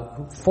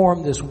 who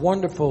formed this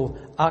wonderful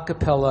a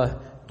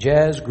cappella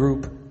jazz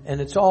group, and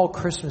it's all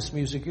Christmas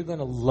music. You're going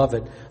to love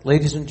it.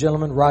 Ladies and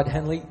gentlemen, Rod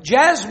Henley.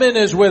 Jasmine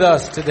is with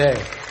us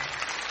today.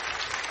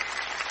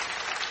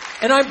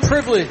 And I'm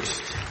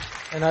privileged,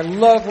 and I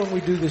love when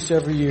we do this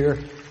every year,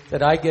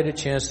 that I get a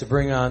chance to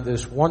bring on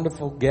this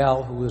wonderful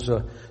gal who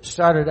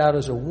started out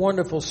as a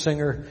wonderful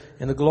singer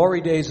in the glory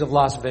days of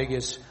Las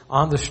Vegas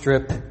on the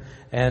Strip,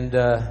 and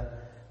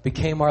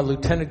became our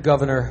lieutenant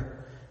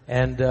governor,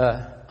 and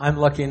I'm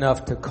lucky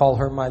enough to call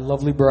her my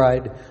lovely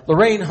bride,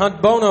 Lorraine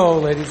Hunt Bono,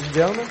 ladies and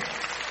gentlemen.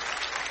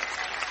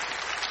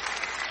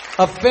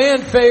 A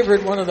fan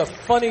favorite, one of the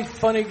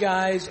funny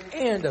guys,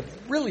 and a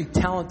really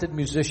talented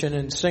musician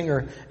and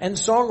singer and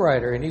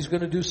songwriter, and he's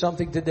going to do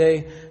something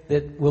today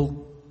that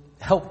will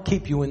help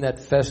keep you in that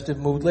festive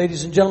mood.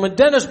 Ladies and gentlemen,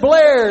 Dennis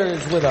Blair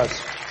is with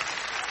us.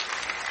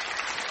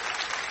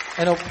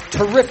 And a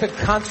terrific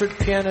concert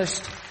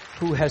pianist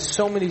who has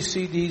so many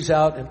CDs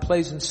out and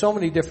plays in so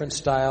many different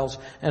styles,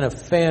 and a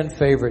fan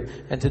favorite.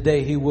 And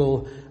today he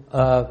will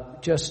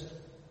just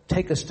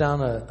take us down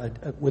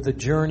with a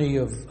journey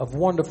of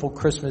wonderful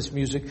Christmas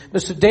music.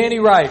 Mr. Danny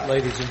Wright,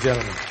 ladies and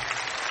gentlemen.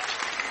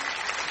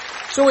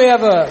 So we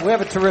have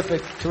a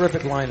terrific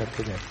lineup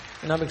today,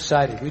 and I'm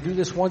excited. We do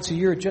this once a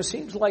year. It just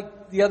seems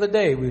like the other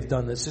day we've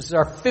done this. This is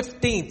our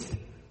 15th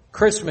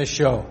Christmas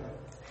show.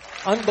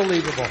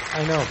 Unbelievable,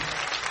 I know.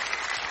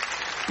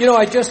 You know,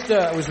 I just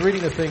was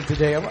reading a thing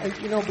today.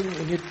 You know,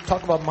 when you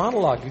talk about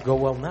monologue, you go,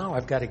 well, now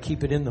I've got to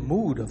keep it in the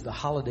mood of the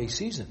holiday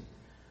season.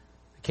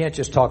 I can't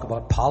just talk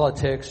about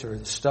politics or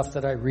the stuff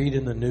that I read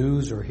in the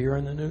news or hear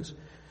in the news.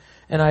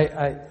 And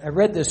I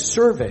read this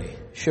survey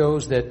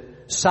shows that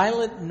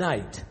Silent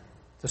Night,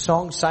 the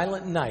song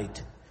Silent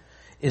Night,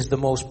 is the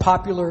most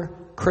popular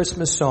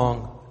Christmas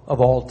song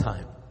of all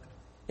time.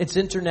 It's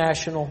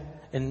international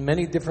in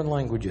many different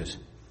languages.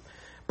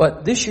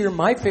 But this year,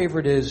 my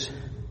favorite is,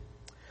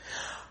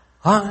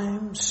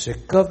 I'm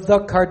sick of the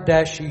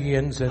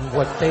Kardashians and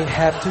what they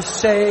have to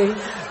say.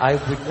 I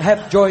would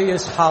have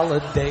joyous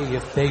holiday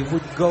if they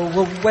would go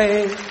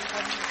away.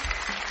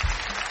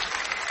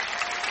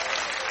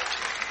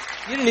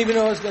 You didn't even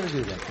know I was going to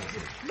do that.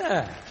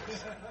 Nah.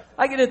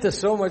 I get into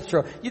so much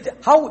trouble.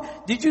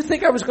 How did you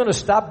think I was going to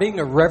stop being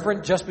a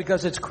reverend just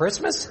because it's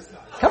Christmas?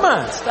 Come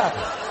on, stop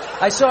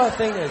it. I saw a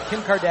thing that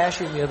Kim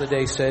Kardashian the other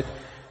day said,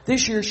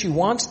 this year she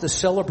wants to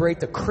celebrate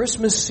the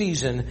Christmas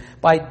season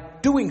by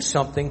doing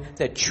something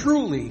that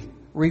truly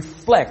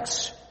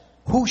reflects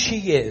who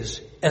she is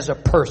as a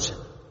person.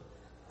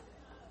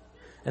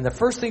 And the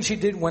first thing she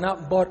did, went out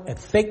and bought a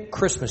fake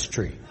Christmas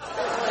tree.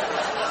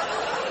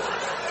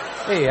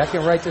 Hey, I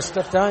can write this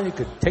stuff down. You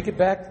could take it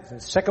back.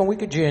 The second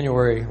week of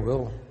January,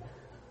 we'll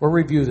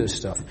review this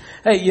stuff.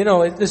 Hey, you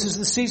know, this is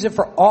the season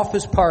for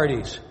office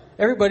parties.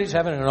 Everybody's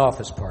having an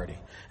office party.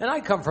 And I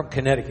come from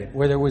Connecticut,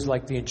 where there was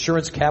like the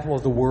insurance capital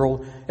of the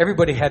world.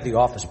 Everybody had the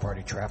office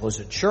party. Travelers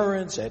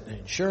Insurance, Aetna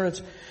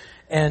Insurance.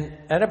 And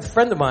I had a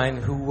friend of mine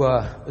who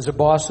was a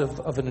boss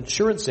of an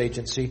insurance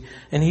agency,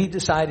 and he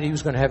decided he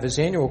was going to have his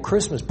annual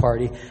Christmas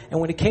party.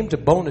 And when it came to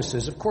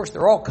bonuses, of course,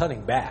 they're all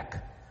cutting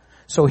back.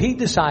 So he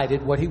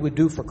decided what he would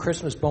do for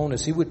Christmas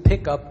bonus. He would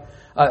pick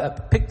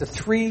the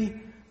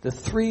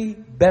three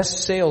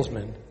best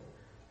salesmen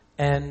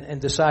and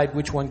decide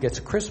which one gets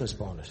a Christmas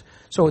bonus.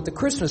 So at the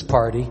Christmas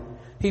party,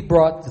 he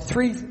brought the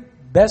three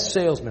best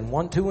salesmen,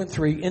 1, 2, and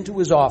 3, into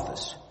his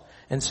office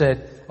and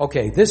said,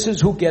 okay, this is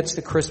who gets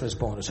the Christmas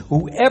bonus.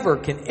 Whoever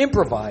can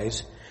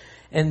improvise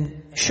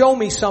and show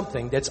me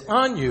something that's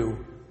on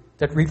you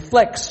that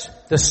reflects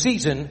the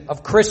season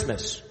of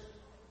Christmas.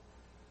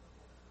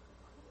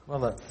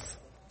 Well,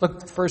 look,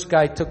 the first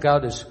guy took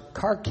out his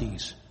car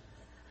keys,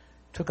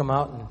 took them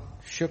out and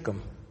shook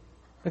them.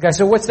 The guy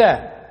said, what's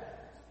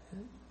that?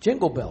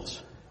 Jingle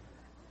bells.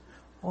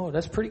 Oh,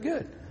 that's pretty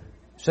good.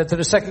 Said to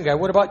the second guy,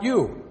 what about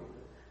you?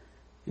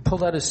 He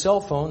pulled out his cell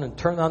phone and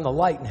turned on the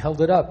light and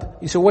held it up.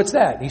 He said, what's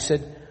that? He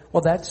said,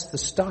 well, that's the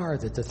star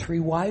that the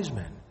 3 wise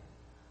men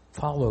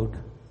followed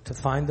to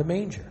find the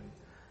manger.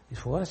 He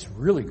said, well, that's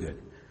really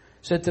good.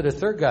 Said to the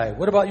third guy,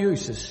 what about you? He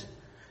says,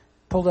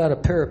 pulled out a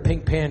pair of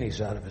pink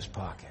panties out of his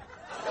pocket.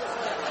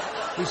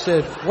 He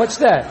said, what's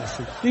that? He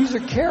said, these are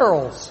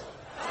carols.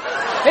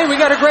 Hey, we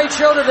got a great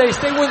show today.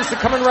 Stay with us. We're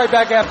coming right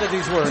back after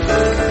these words.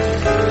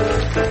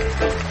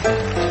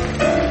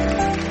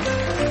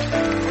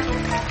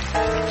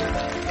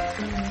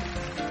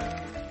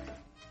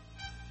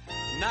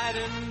 Night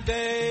and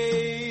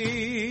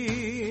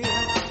day.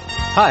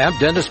 Hi, I'm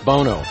Dennis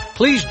Bono.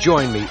 Please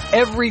join me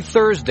every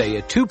Thursday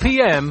at 2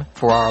 p.m.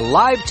 for our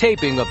live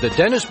taping of the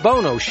Dennis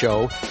Bono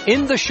Show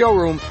in the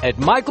showroom at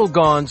Michael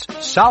Gaughan's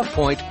South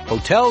Point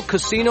Hotel,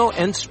 Casino,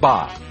 and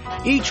Spa.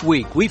 Each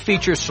week, we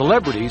feature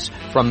celebrities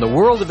from the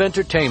world of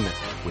entertainment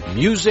with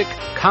music,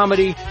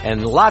 comedy,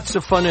 and lots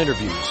of fun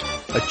interviews.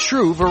 A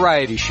true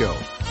variety show.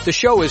 The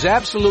show is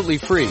absolutely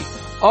free.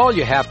 All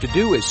you have to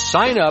do is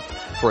sign up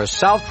for a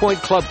South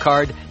Point Club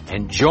card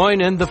and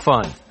join in the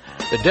fun.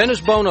 The Dennis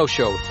Bono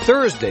Show,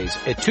 Thursdays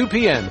at 2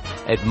 p.m.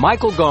 at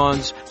Michael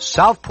Gaughan's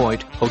South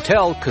Point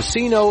Hotel,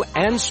 Casino,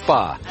 and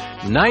Spa,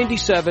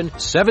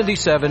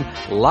 9777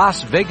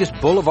 Las Vegas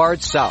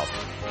Boulevard South.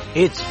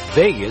 It's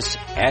Vegas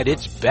at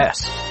its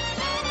best.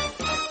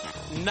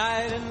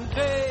 Night and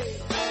day,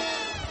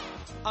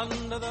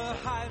 under the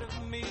height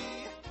of me.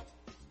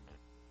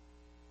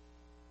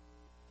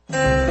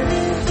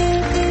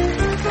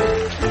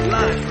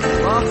 Live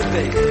from Las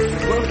Vegas,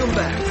 welcome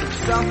back to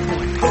South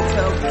Point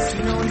Hotel,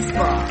 Casino, and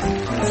Spa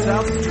on the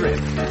South Strip.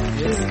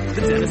 It's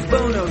the Dennis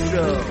Bono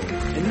Show.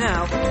 And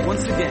now,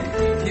 once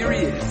again, here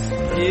he is.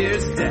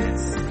 Here's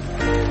Dennis.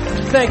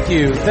 Thank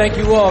you. Thank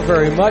you all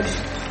very much.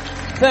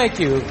 Thank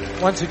you.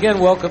 Once again,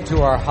 welcome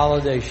to our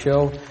holiday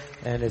show.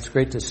 And it's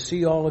great to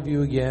see all of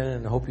you again,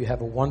 and I hope you have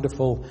a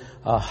wonderful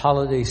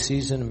holiday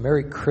season.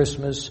 Merry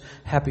Christmas,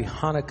 Happy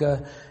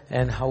Hanukkah,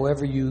 and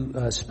however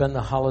you spend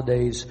the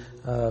holidays,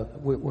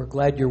 we're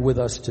glad you're with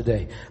us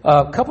today.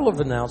 A couple of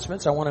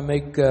announcements. I want to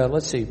make,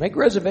 make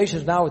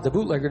reservations now at the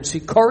Bootlegger to see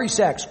Corey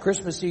Sachs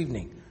Christmas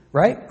evening,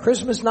 right?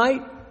 Christmas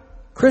night?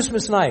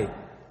 Christmas night.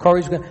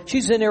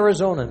 She's in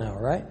Arizona now,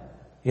 right?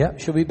 Yeah,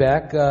 she'll be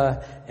back,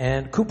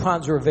 and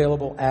coupons are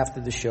available after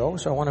the show,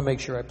 so I want to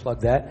make sure I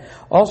plug that.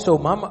 Also,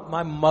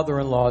 my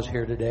mother-in-law is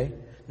here today,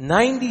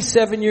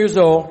 97 years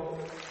old.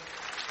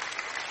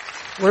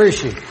 Where is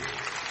she?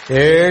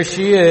 There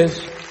she is.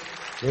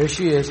 There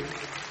she is.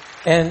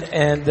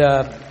 And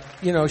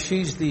you know,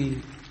 she's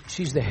the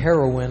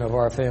heroine of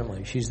our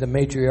family. She's the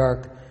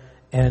matriarch.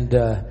 And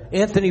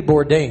Anthony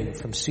Bourdain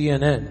from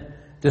CNN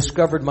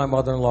discovered my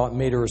mother-in-law and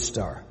made her a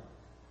star.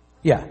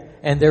 Yeah.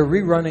 And they're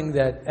rerunning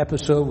that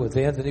episode with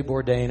Anthony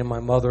Bourdain and my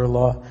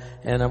mother-in-law,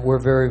 and we're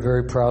very,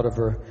 very proud of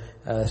her.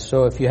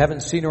 So if you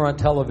haven't seen her on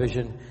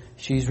television,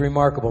 she's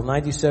remarkable.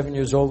 97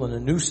 years old, and a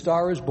new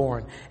star is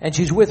born. And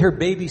she's with her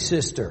baby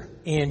sister,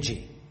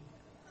 Angie,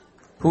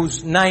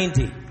 who's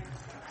 90.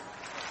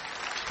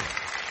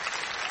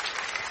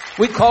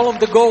 We call them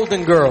the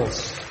Golden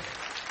Girls.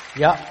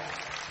 Yeah.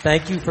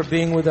 Thank you for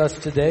being with us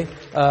today.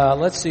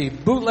 Let's see.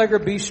 Bootlegger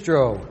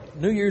Bistro,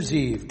 New Year's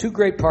Eve, 2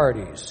 great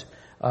parties.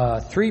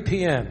 3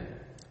 p.m.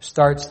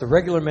 starts the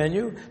regular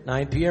menu.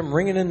 9 p.m.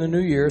 ringing in the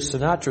new year,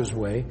 Sinatra's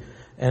way.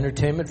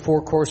 Entertainment,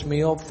 4-course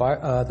meal,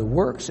 the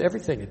works,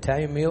 everything.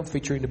 Italian meal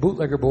featuring the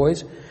Bootlegger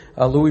Boys,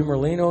 Louis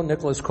Merlino,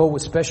 Nicholas Cole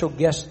with special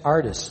guest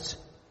artists.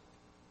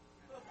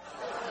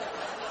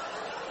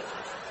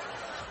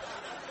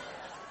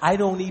 I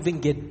don't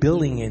even get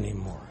billing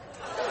anymore.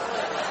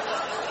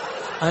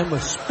 I'm a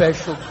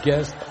special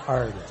guest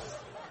artist.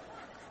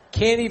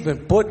 Can't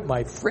even put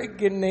my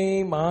friggin'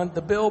 name on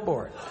the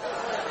billboard.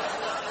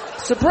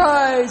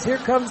 Surprise! Here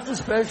comes the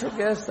special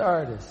guest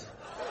artist.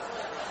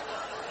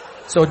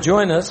 So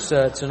join us.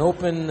 It's an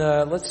open,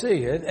 let's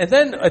see. And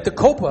then at the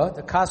Copa,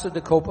 the Casa de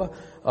Copa,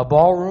 a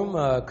ballroom,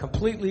 a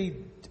completely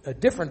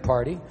different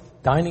party.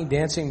 Dining,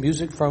 dancing,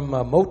 music from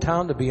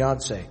Motown to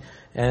Beyonce.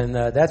 And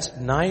that's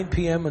 9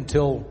 p.m.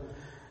 until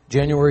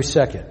January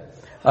 2nd.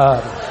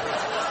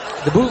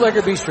 The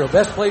Bootlegger Bistro,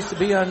 best place to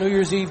be on New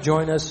Year's Eve.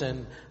 Join us.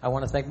 And I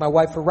want to thank my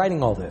wife for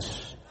writing all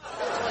this.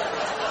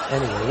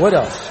 Anyway, what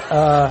else?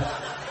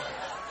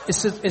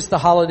 It's the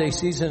holiday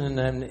season, and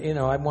then, you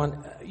know,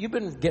 you've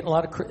been getting a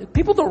lot of,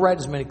 people don't write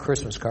as many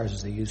Christmas cards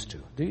as they used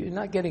to. You're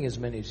not getting as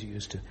many as you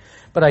used to.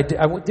 But I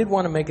did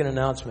want to make an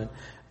announcement.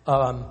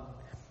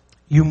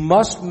 You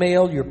must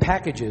mail your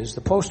packages.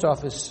 The post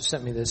office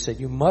sent me this, said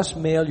you must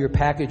mail your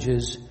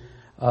packages,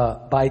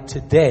 by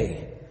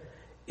today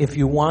if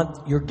you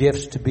want your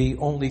gifts to be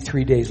only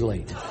 3 days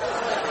late.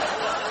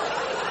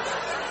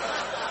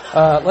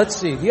 Let's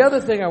see. The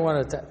other thing I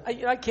wanted to,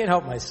 I can't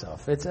help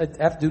myself. I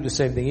have to do the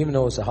same thing, even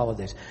though it's the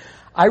holidays.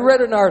 I read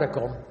an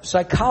article.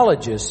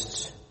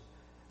 Psychologists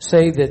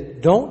say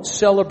that don't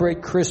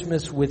celebrate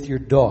Christmas with your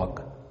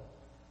dog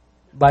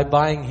by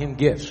buying him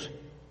gifts.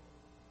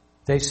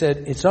 They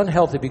said it's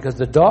unhealthy because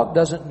the dog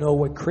doesn't know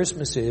what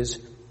Christmas is,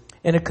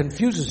 and it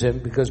confuses him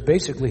because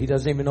basically he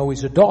doesn't even know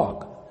he's a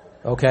dog.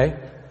 Okay?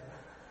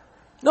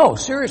 No,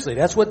 seriously,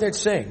 that's what they're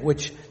saying,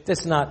 which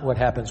that's not what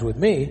happens with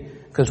me,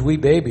 because we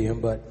baby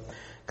him, but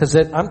Because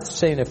I'm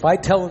saying if I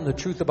tell him the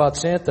truth about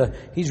Santa,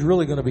 he's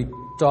really going to be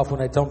off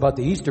when I tell him about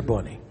the Easter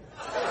Bunny.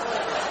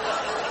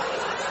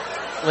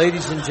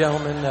 Ladies and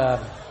gentlemen,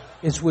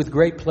 it's with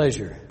great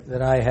pleasure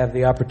that I have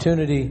the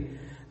opportunity,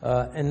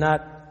 and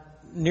not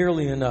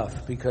nearly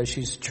enough, because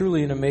she's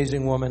truly an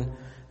amazing woman,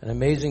 an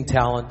amazing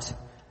talent,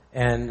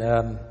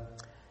 and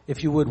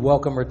if you would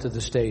welcome her to the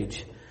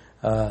stage.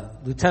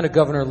 Lieutenant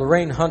Governor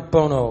Lorraine Hunt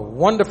Bono,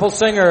 wonderful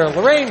singer,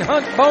 Lorraine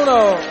Hunt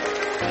Bono.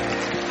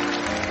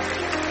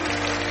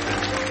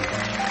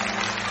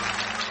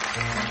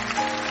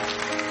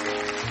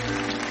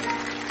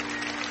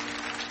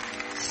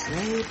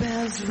 Sleigh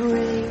bells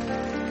ring,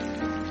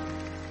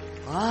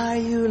 are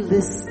you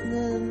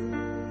listening?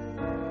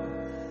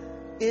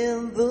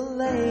 In the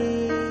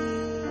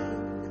lane,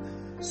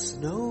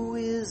 snow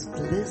is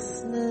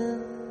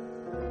glistening.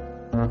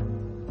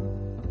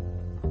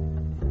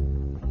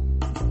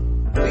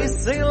 We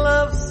sing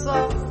love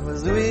songs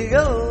as we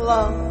go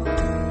along,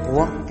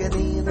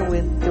 walking in a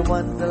winter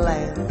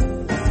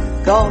wonderland.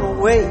 Gone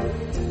away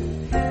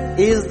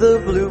is the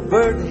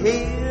bluebird,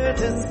 here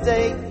to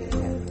stay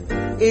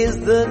is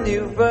the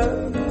new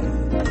bird.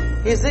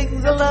 He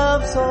sings a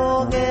love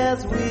song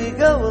as we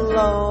go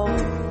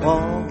along,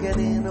 walking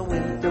in a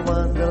winter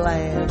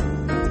wonderland.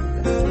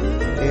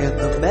 In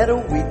the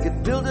meadow we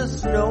could build a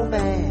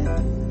snowman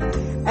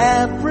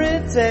and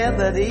pretend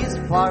that he's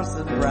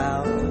Parson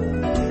Brown.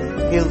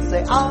 He'll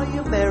say, are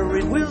you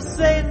married? We'll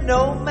say,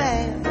 no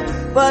man,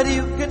 but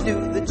you can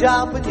do the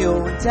job when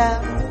you're in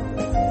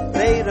town.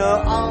 Later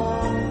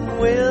on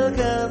we'll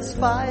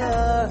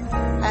conspire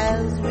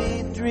as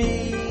we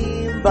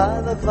dream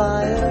by the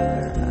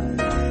fire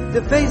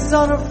to face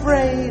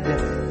unafraid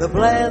the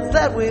plans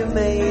that we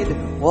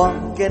made,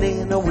 walking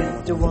in a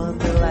winter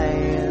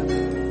wonderland.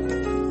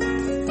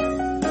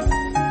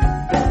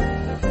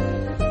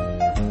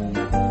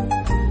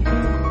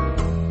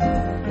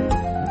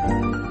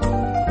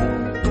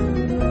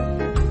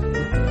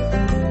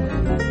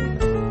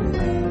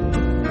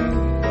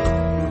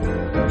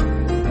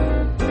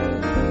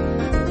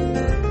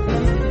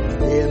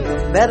 In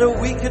the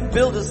meadow we can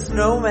build a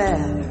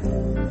snowman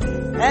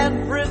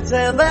and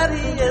pretend that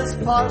he is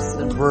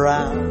Parson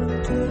Brown.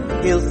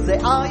 He'll say,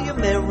 are you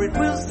married?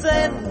 We'll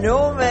say,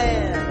 no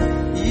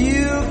man,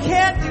 you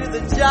can't do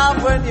the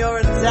job when you're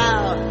in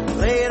town.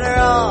 Later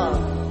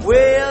on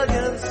we'll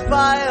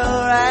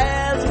conspire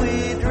as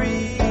we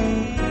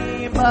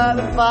dream by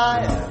the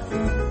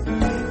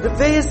fire to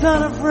face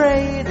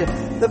unafraid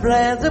the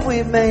plans that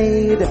we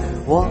made,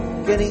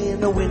 walking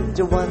in a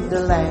winter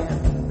wonderland.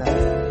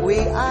 We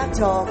are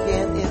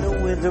talking in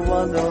a winter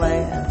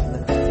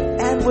wonderland,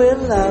 and we're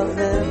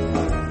loving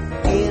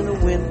in a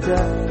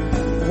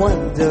winter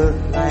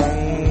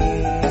wonderland.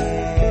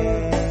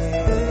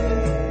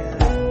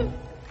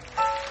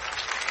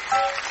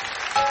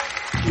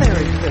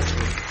 Merry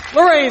Christmas.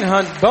 Lorraine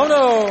Hunt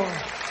Bono.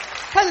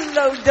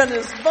 Hello,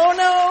 Dennis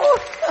Bono.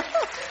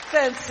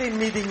 Fancy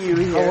meeting you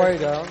here. How are you,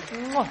 darling?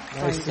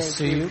 Nice to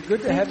see you.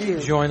 Good to have you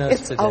join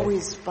us today. It's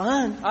always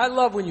fun. I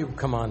love when you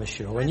come on the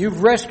show, and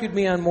you've rescued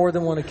me on more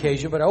than one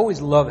occasion, but I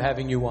always love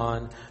having you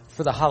on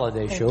for the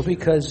holiday show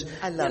because,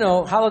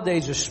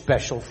 holidays are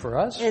special for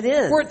us. It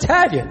is. We're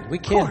Italian. We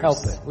can't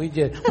help it. We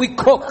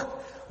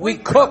cook. We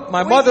cook.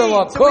 My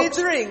mother-in-law cooks.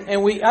 We drink.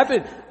 And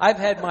I've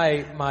had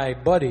my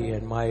buddy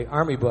and my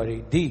army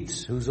buddy,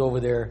 Dietz, who's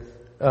over there,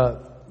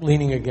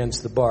 leaning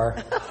against the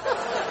bar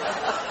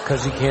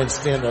because he can't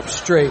stand up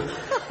straight.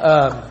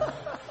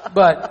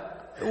 But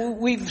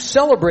we've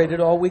celebrated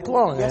all week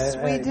long. Yes,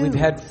 we do. We've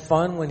had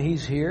fun when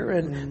he's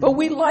here, but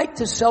we like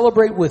to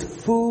celebrate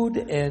with food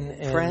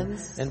and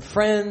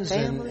friends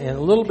and a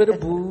little bit of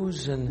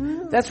booze,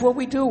 and that's what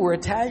we do. We're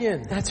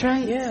Italian. That's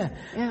right. Yeah.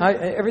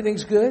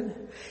 Everything's good.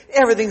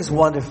 Everything's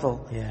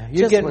wonderful. Yeah,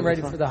 you're getting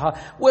ready for the holiday.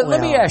 Well,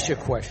 let me ask you a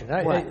question.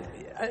 What?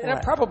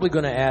 I'm probably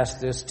going to ask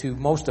this to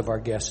most of our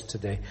guests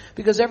today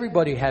because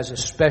everybody has a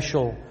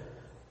special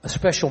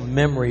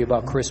memory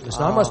about Christmas.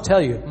 Now, I must tell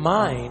you,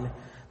 mine,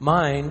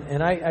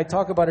 and I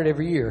talk about it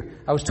every year.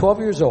 I was 12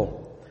 years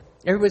old.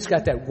 Everybody's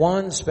got that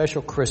one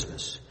special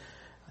Christmas.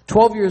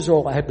 12 years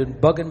old, I had been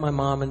bugging my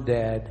mom and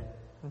dad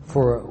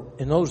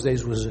in those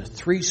days, was a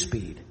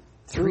three-speed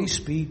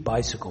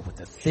bicycle with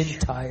the thin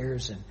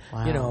tires. And,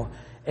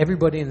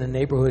 everybody in the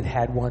neighborhood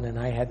had one, and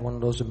I had one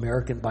of those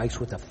American bikes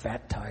with the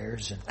fat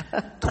tires and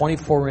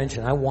 24-inch,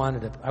 and I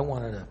wanted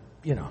a,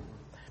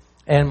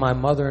 And my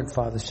mother and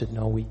father said,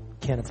 no, we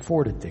can't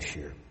afford it this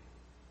year.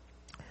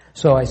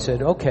 So I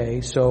said,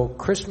 okay. So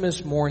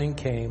Christmas morning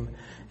came,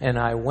 and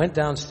I went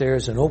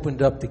downstairs and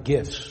opened up the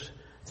gifts,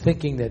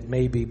 thinking that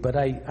maybe, but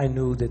I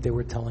knew that they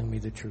were telling me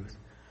the truth.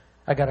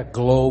 I got a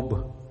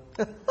globe.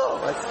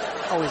 Oh,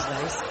 that's always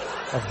nice.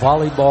 A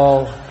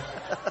volleyball,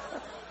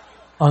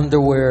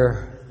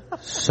 underwear,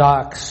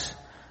 socks,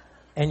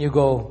 and you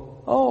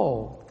go,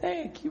 oh,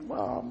 thank you,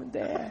 Mom and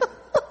Dad.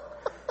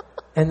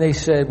 And they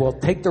said, well,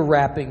 take the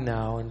wrapping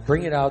now and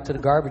bring it out to the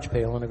garbage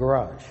pail in the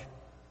garage.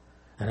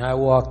 And I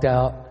walked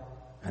out,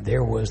 and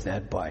there was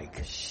that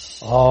bike,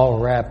 all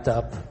wrapped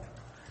up,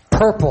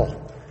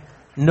 purple.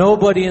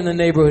 Nobody in the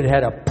neighborhood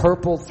had a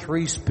purple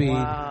 3-speed.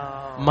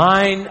 Wow.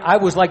 Mine, I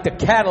was like the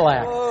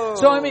Cadillac. Whoa.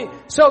 So, I mean,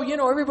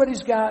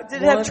 everybody's got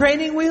Did it have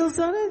training wheels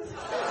on it?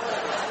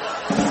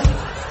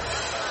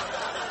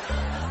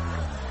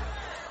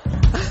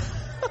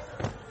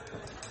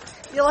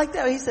 You like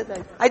that? He said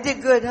that. I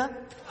did good, huh?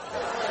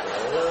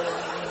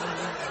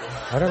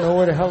 I don't know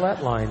where the hell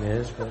that line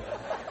is, but...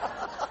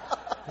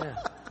 Yeah.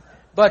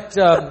 But,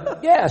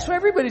 so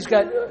everybody's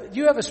got,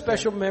 you have a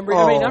special memory.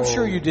 I mean, I'm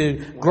sure you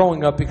did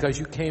growing up because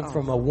you came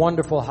from a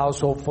wonderful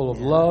household full of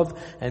love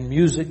and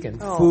music and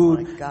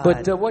food. My God.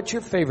 But what's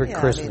your favorite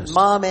Christmas? I mean,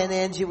 Mom and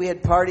Angie, we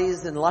had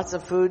parties and lots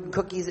of food and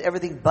cookies,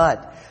 everything.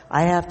 But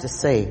I have to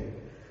say,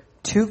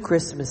 2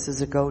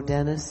 Christmases ago,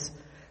 Dennis,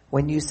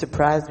 when you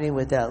surprised me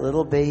with that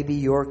little baby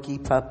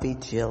Yorkie puppy,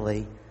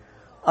 Jilly.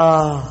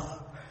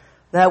 Oh,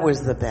 that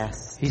was the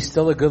best. He's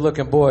still a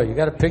good-looking boy. You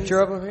got a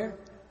picture of him here?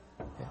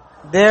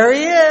 There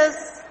he is.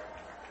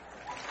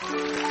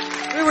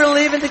 We were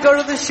leaving to go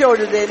to the show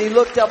today, and he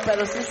looked up at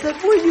us and said,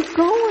 "Where are you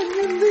going?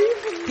 You're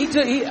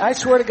leaving." I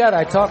swear to God,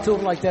 I talk to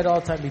him like that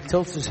all the time. He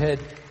tilts his head.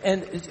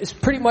 And it's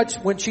pretty much,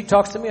 when she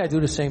talks to me, I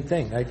do the same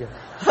thing. I do.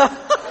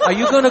 Are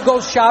you going to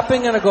go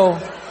shopping? And I go...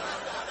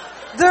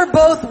 They're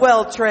both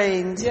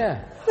well-trained.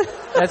 Yeah.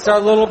 That's our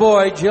little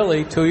boy,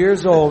 Jilly, 2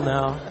 years old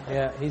now.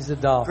 Yeah, he's a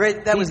doll.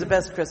 Great. That was the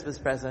best Christmas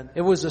present.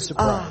 It was a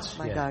surprise. Oh,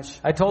 my gosh.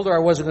 I told her I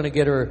wasn't going to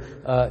get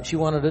her, she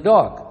wanted a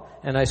dog.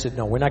 And I said,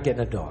 no, we're not getting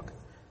a dog.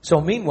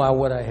 So meanwhile,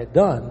 what I had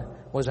done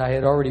was I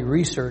had already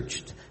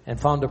researched and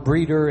found a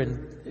breeder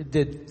and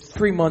did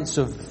 3 months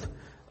of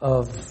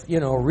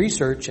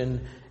research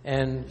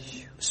and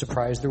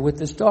surprised her with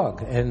this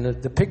dog. And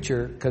the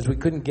picture, because we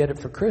couldn't get it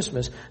for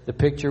Christmas, the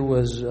picture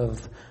was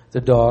of the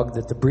dog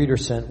that the breeder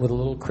sent with a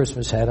little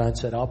Christmas hat on,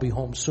 said, "I'll be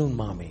home soon,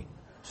 Mommy."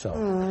 So,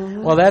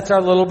 well, that's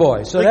our little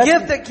boy. So the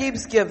gift that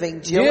keeps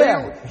giving, Jilly.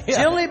 Yeah.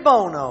 Jilly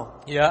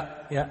Bono.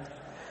 Yeah.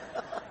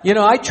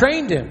 I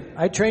trained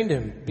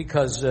him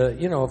because,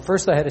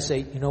 first I had to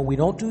say, we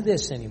don't do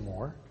this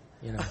anymore,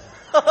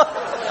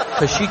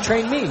 because she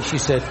trained me. She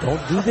said,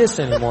 "Don't do this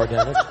anymore,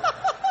 Dennis."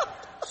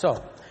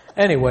 So,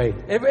 anyway,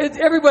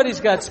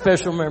 everybody's got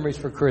special memories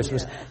for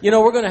Christmas.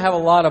 We're going to have a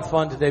lot of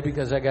fun today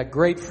because I got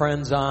great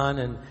friends on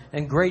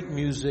and great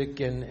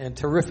music and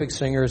terrific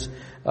singers.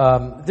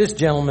 This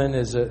gentleman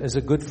is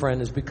a good friend,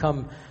 has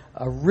become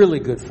a really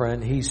good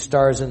friend. He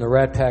stars in the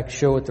Rat Pack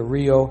show at the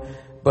Rio,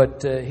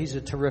 but he's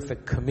a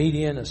terrific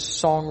comedian, a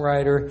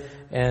songwriter,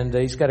 and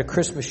he's got a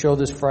Christmas show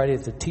this Friday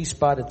at the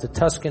T-Spot at the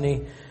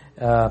Tuscany.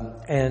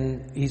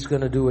 And he's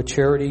going to do a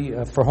charity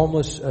for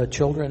homeless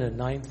children at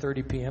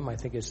 9:30 p.m. I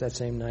think it's that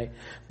same night.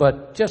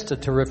 But just a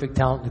terrific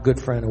talent, a good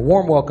friend. A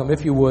warm welcome,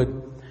 if you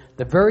would,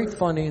 the very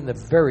funny and the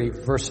very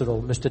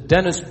versatile Mr.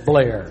 Dennis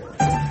Blair.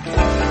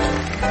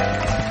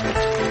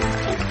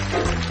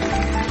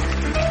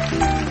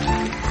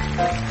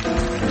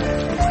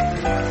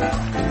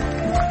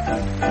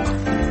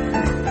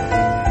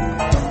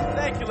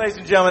 Ladies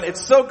and gentlemen,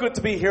 it's so good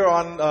to be here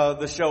on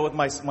the show with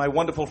my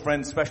wonderful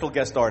friend, special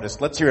guest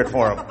artist. Let's hear it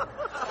for him.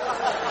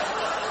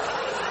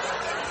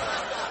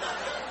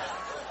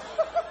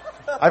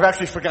 I've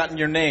actually forgotten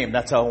your name.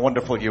 That's how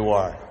wonderful you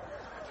are.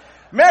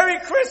 Merry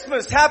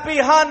Christmas! Happy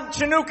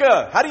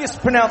Chanukah! How do you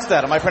pronounce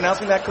that? Am I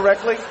pronouncing that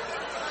correctly?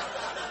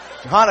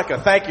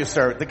 Hanukkah. Thank you,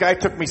 sir. The guy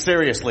took me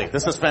seriously.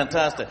 This is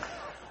fantastic.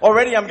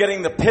 Already I'm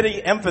getting the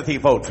pity empathy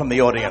vote from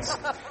the audience.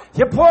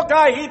 You poor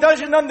guy, he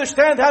doesn't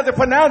understand how to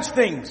pronounce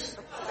things.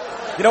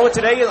 You know what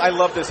today is? I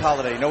love this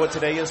holiday. You know what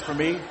today is for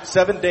me?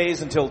 7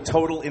 days until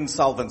total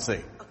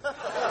insolvency.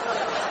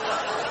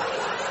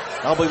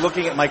 I'll be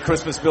looking at my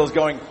Christmas bills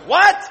going,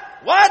 what?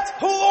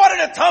 Who ordered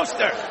a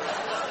toaster?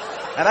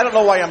 And I don't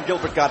know why I'm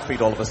Gilbert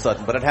Gottfried all of a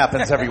sudden, but it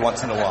happens every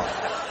once in a while.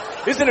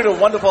 Isn't it a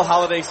wonderful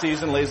holiday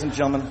season, ladies and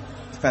gentlemen?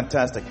 It's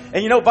fantastic.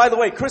 And by the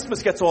way,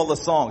 Christmas gets all the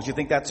songs. You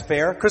think that's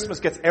fair? Christmas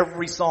gets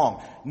every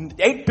song.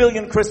 8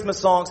 billion Christmas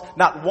songs,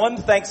 not one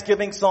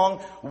Thanksgiving song,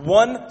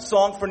 one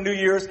song for New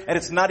Year's, and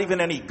it's not even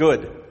any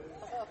good.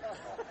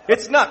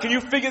 It's not. Can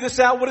you figure this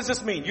out? What does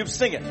this mean? You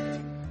sing it.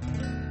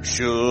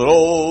 Should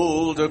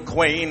old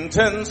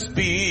acquaintance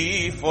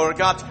be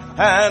forgot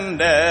and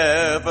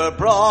never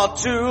brought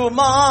to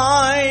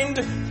mind?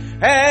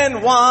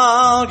 And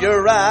while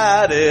you're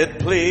at it,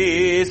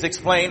 please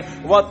explain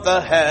what the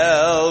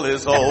hell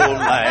is Old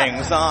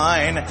Lang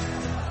Syne.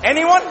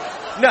 Anyone?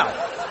 No.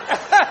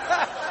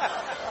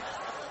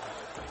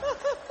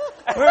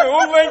 Hey,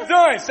 Old Lang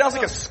Syne sounds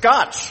like a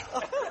scotch.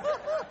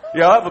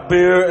 Yeah, I'll have a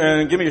beer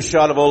and give me a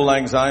shot of Old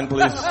Lang Syne,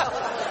 please.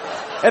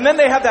 And then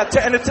they have that,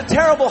 and it's a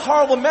terrible,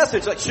 horrible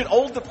message. Like, should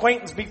old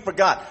acquaintance be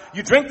forgot?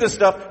 You drink this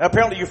stuff, and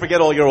apparently you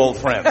forget all your old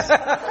friends.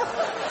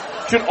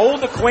 Should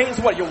old acquaintance,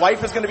 what, your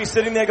wife is going to be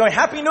sitting there going,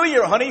 Happy New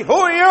Year, honey. Who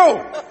are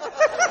you?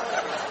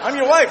 I'm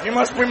your wife. You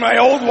must be my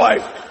old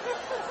wife.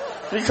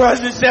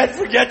 Because it said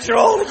forget your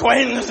old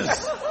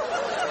acquaintances.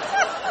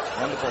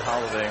 Wonderful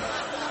holiday.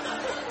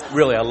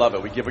 Really, I love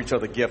it. We give each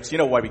other gifts. You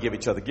know why we give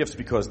each other gifts?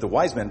 Because the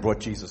wise men brought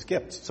Jesus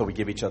gifts. So we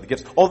give each other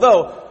gifts.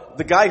 Although,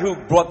 the guy who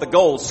brought the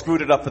gold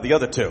screwed it up for the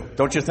other two.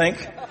 Don't you think?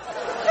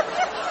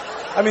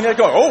 I mean, they're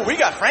going, oh, we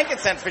got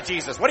frankincense for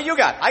Jesus. What do you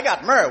got? I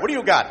got myrrh. What do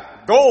you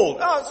got? Gold.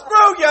 Oh,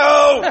 screw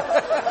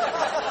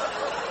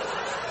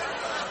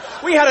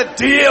you! We had a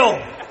deal.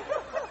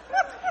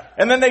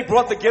 And then they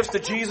brought the gifts to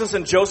Jesus,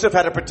 and Joseph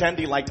had to pretend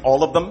he liked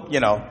all of them. You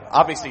know,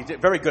 obviously,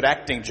 very good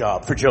acting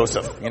job for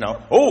Joseph. You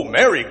know, oh,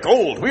 Mary,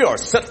 gold. We are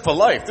set for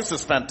life. This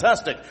is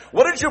fantastic.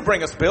 What did you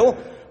bring us, Bill?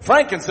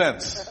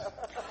 Frankincense.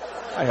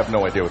 I have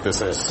no idea what this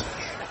is.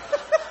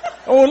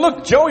 Oh,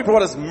 look, Joey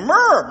brought us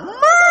myrrh.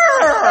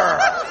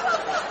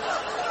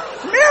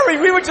 Mary,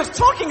 we were just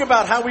talking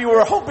about how we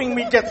were hoping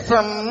we'd get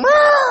some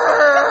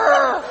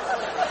myrrh.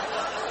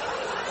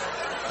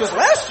 Because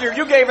last year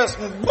you gave us...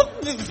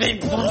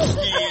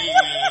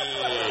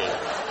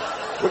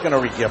 We're going to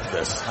re-gift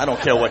this. I don't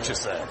care what you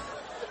say.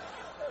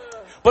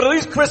 But at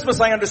least Christmas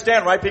I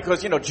understand, right?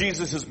 Because, you know,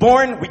 Jesus is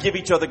born, we give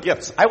each other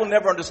gifts. I will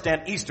never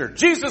understand Easter.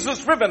 Jesus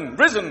is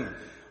risen.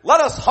 Let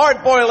us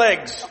hard-boil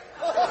eggs.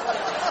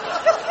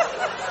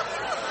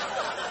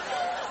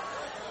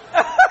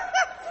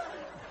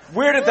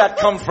 Where did that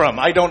come from?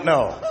 I don't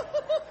know.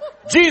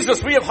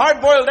 Jesus, we have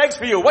hard-boiled eggs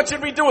for you. What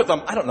should we do with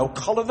them? I don't know.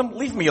 Color them?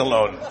 Leave me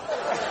alone.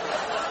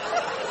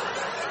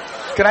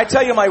 Can I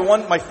tell you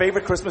my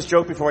favorite Christmas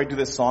joke before I do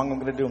this song I'm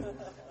going to do?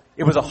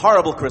 It was a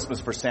horrible Christmas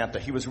for Santa.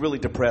 He was really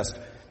depressed.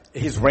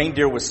 His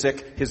reindeer was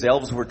sick. His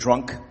elves were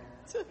drunk.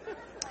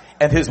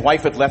 And his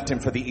wife had left him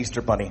for the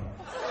Easter bunny.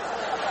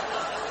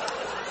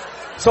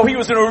 So he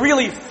was in a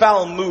really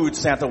foul mood,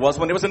 Santa was,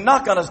 when there was a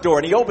knock on his door,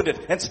 and he opened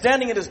it, and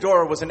standing at his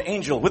door was an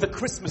angel with a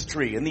Christmas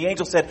tree. And the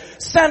angel said,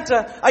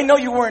 Santa, I know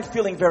you weren't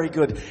feeling very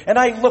good, and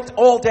I looked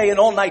all day and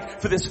all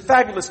night for this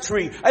fabulous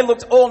tree. I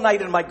looked all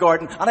night in my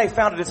garden, and I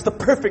found it. It's the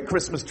perfect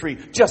Christmas tree,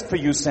 just for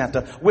you,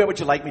 Santa. Where would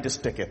you like me to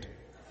stick it?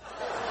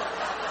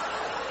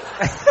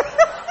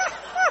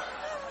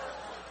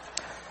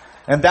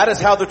 And that is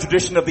how the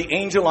tradition of the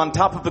angel on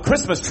top of the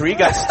Christmas tree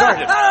got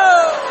started.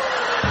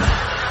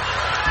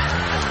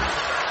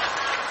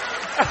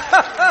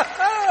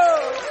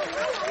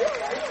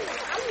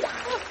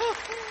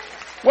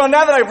 Well,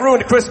 now that I've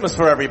ruined Christmas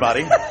for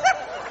everybody,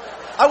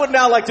 I would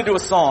now like to do a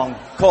song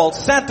called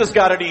Santa's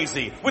Got It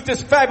Easy with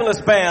this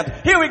fabulous band.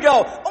 Here we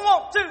go.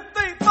 1, 2,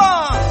 3, 4.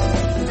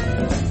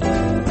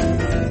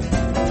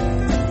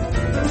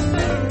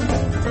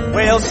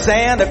 Well,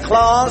 Santa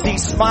Claus, he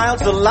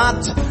smiles a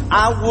lot.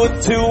 I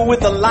would too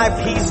with the life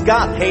he's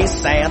got. Hey,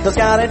 Santa's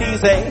got it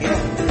easy.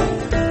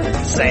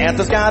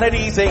 Santa's got it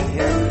easy.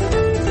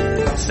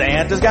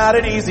 Santa's got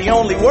it easy,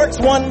 only works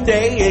one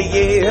day a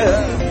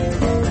year.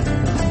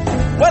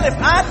 Well, if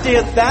I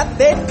did that,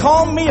 they'd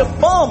call me a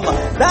bum.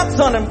 That's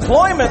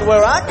unemployment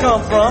where I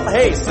come from.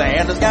 Hey,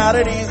 Santa's got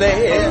it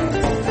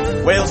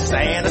easy. Well,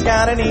 Santa's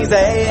got it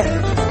easy.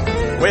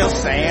 Well,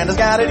 Santa's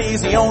got it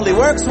easy, only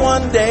works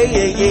one day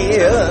a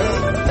year.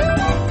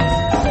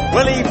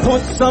 Well, he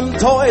puts some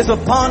toys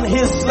upon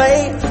his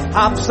sleigh,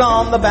 hops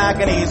on the back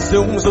and he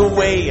zooms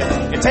away.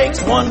 It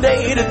takes one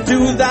day to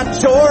do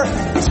that chore.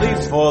 He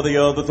sleeps for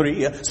the other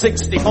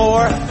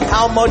 364.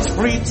 How much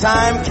free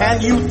time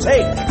can you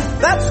take?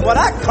 That's what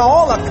I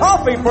call a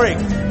coffee break.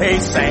 Hey,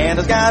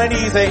 Santa's got it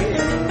easy.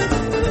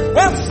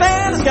 Well,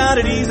 Santa's got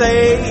it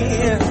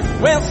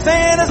easy. Well,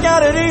 Santa's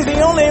got it easy,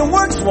 only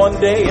works one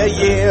day a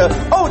year.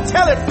 Oh,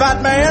 tell it,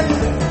 fat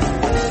man.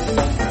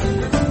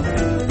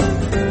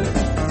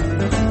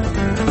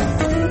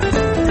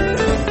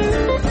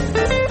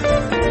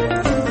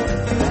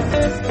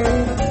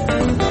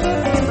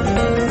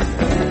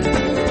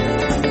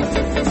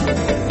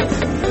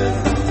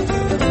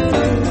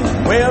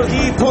 Well,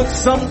 he puts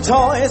some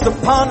toys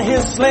upon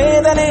his sleigh,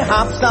 then he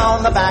hops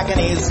on the back and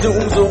he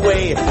zooms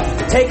away.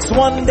 It takes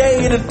one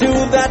day to do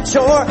that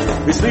chore.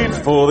 He sleeps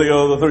for the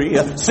other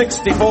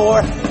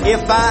 364.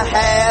 If I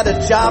had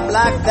a job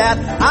like that,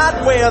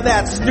 I'd wear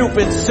that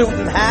stupid suit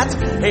and hat.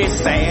 Hey,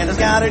 Santa's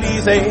got it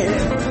easy.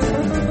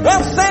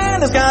 Well,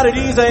 Santa's got it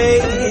easy.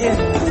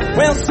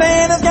 Well,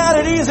 Santa's got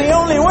it easy,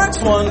 only works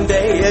one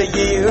day a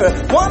year.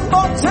 One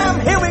more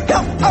time, here we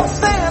go. Oh,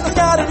 Santa's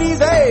got it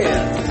easy.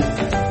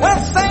 Well,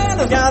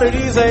 Santa's got it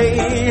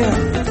easy.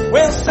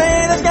 Well,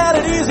 Santa's got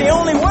it easy,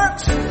 only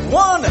works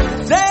one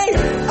day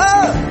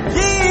a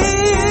year.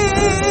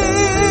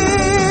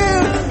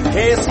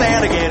 Hey,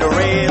 Santa, get a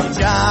real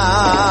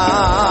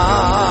job.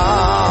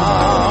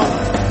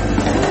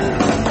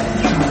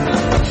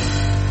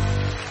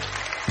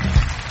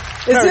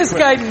 Is this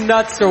guy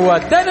nuts or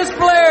what? Dennis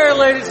Blair,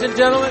 ladies and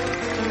gentlemen.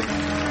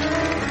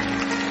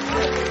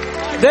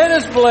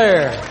 Dennis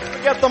Blair.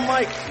 Get the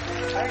mic.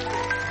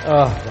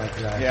 Oh my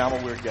God! Yeah, I'm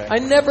a weird guy. I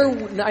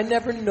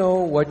never know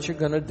what you're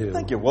gonna do.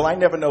 Thank you. Well, I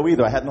never know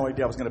either. I had no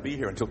idea I was gonna be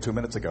here until 2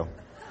 minutes ago.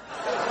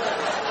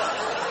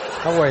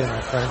 How are you, my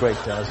friend? Great,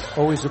 Dennis.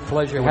 Always a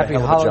pleasure. Doing Happy a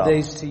hell of a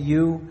holidays to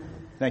you.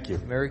 Thank you.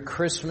 Merry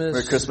Christmas.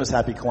 Merry Christmas.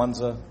 Happy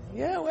Kwanzaa.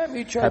 Yeah, well,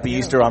 Happy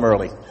Easter. I'm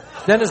early.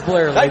 Dennis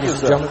Blair, Thank ladies you, and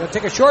sir. gentlemen. We're gonna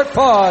take a short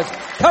pause.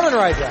 Coming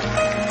right back.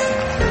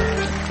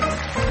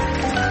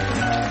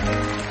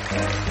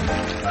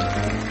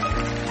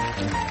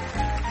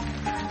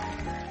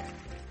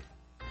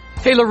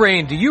 Hey,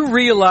 Lorraine, do you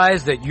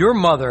realize that your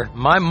mother,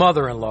 my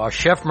mother-in-law,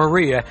 Chef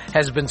Maria,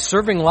 has been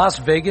serving Las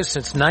Vegas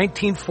since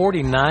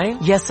 1949?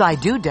 Yes, I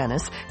do,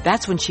 Dennis.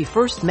 That's when she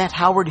first met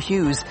Howard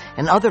Hughes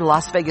and other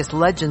Las Vegas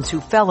legends who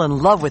fell in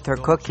love with her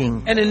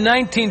cooking. And in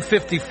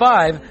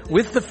 1955,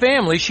 with the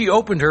family, she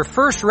opened her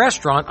first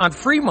restaurant on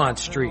Fremont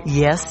Street.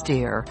 Yes,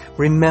 dear.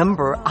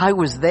 Remember, I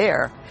was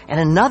there. And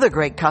another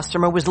great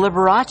customer was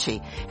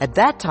Liberace. At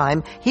that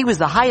time, he was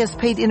the highest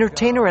paid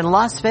entertainer in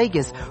Las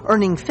Vegas,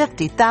 earning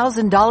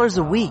 $50,000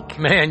 a week.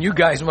 Man, you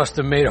guys must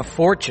have made a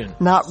fortune.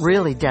 Not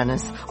really,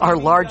 Dennis. Our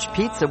large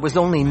pizza was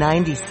only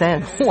 90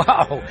 cents.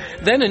 Wow.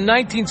 Then in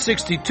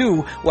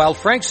 1962, while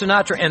Frank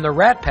Sinatra and the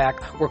Rat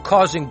Pack were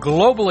causing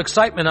global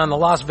excitement on the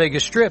Las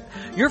Vegas Strip,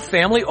 your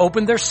family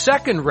opened their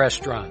second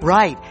restaurant.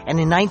 Right. And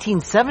in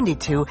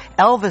 1972,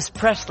 Elvis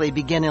Presley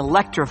began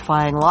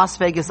electrifying Las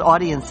Vegas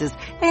audiences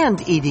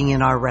and eating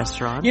in our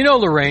restaurant. You know,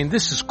 Lorraine,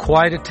 this is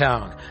quite a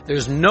town.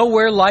 There's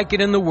nowhere like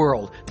it in the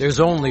world. There's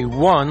only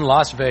one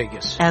Las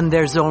Vegas. And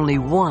there's only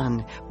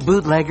one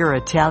Bootlegger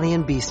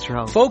Italian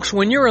Bistro. Folks,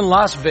 when you're in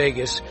Las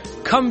Vegas,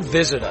 come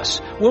visit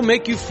us. We'll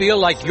make you feel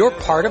like you're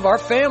part of our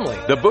family.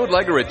 The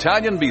Bootlegger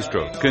Italian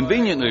Bistro,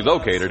 conveniently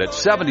located at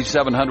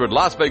 7700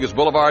 Las Vegas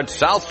Boulevard,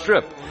 South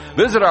Strip.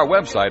 Visit our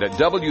website at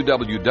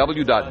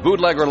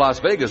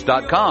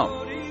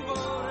www.bootleggerlasvegas.com.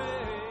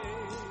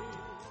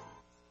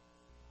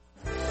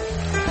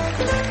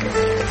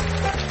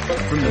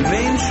 From the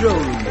main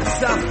showroom at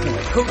South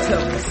Point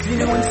Hotel,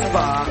 Casino and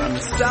Spa on the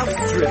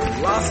South Strip of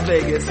Las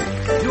Vegas,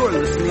 you're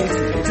listening to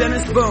the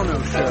Dennis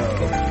Bono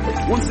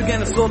Show. Once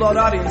again, a sold-out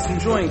audience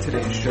enjoying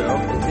today's show.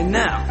 And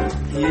now,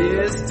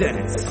 here's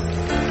Dennis.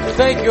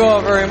 Thank you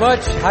all very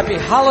much. Happy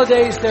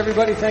holidays to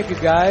everybody. Thank you,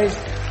 guys.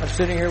 I'm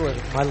sitting here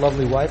with my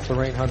lovely wife,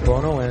 Lorraine Hunt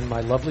Bono, and my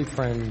lovely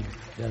friend,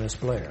 Dennis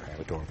Blair.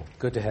 Adorable.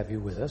 Good to have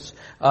you with us.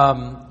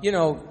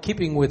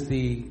 Keeping with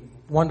the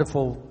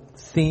wonderful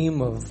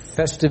theme of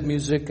festive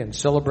music and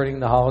celebrating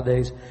the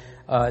holidays,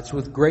 it's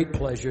with great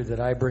pleasure that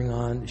I bring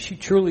on, she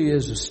truly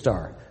is a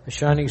star, a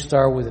shining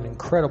star with an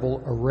incredible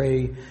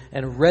array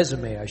and a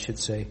resume, I should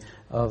say,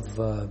 of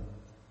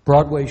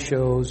Broadway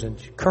shows,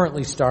 and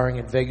currently starring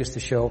at Vegas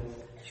the Show.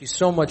 She's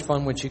so much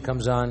fun when she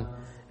comes on,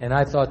 and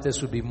I thought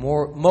this would be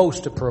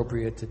most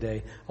appropriate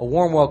today. A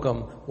warm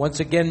welcome once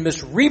again,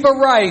 Miss Reva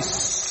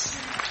Rice.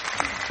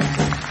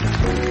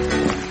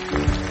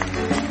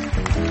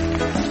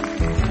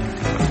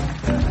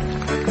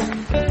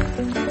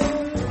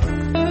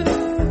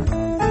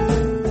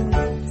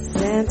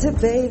 Santa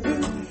baby,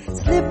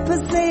 slip a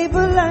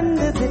sable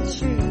under the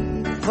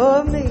tree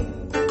for me.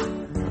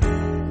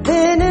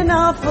 Been an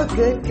awful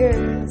good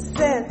girl,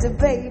 Santa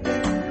baby,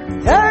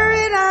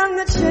 hurry down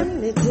the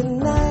chimney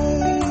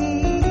tonight.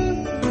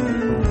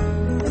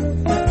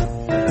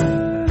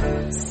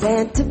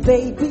 Santa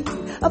baby,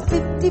 a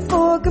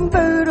 54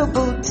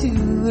 convertible to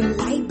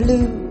light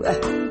blue.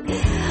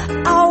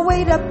 I'll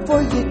wait up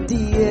for you,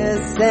 dear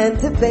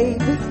Santa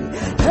baby,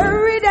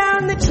 hurry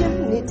down the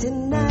chimney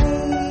tonight.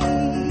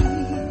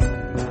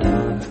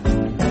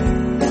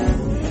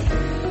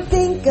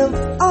 Think of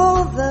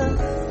all the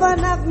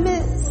fun I've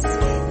missed.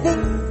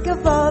 Think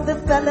of all the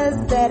fellas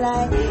that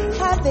I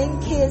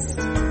haven't kissed.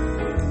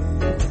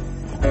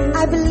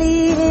 I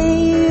believe in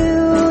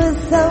you,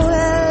 so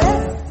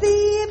let's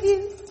see if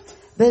you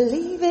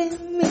believe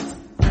in me.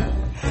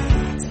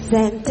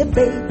 Santa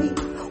baby,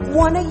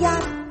 want a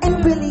yacht,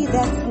 and really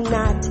that's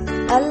not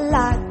a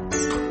lot.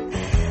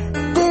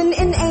 Been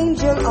an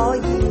angel all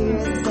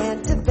year,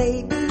 Santa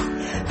baby,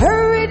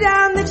 hurry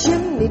down the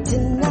chimney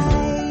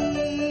tonight.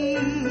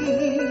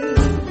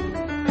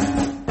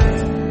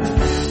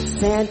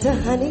 Santa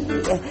honey,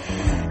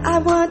 I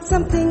want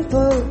something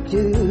for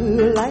you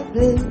like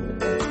blue.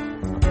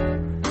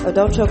 Oh,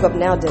 don't choke up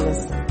now,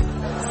 Dennis.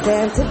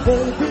 Santa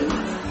baby,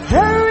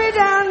 hurry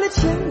down the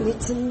chimney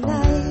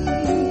tonight.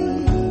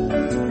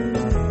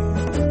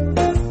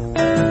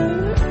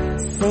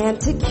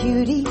 Santa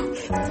cutie,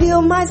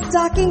 fill my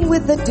stocking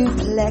with a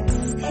duplex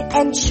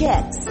and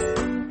checks.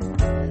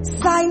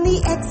 Sign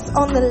the X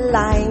on the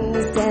line,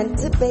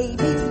 Santa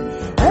baby,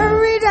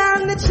 hurry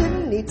down the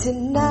chimney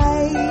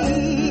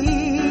tonight.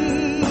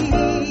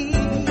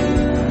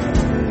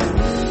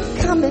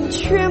 Come and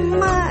trim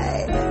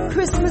my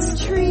Christmas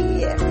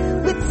tree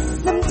with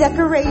some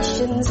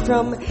decorations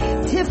from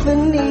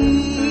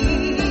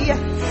Tiffany.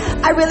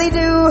 I really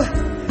do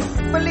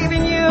believe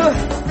in you.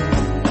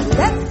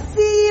 Let's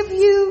see if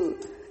you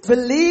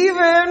believe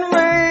in me.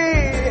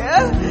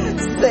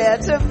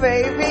 Santa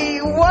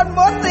baby, one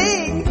more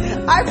thing,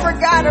 I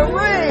forgot a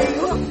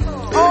ring.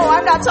 Oh,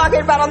 I'm not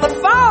talking about on the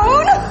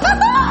phone.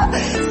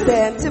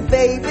 Santa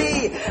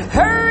baby,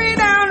 hurry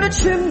down the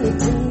chimney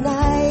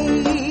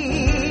tonight.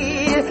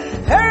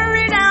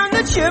 Hurry down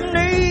the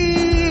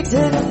chimney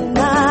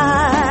tonight.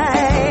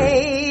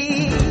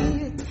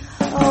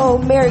 Oh,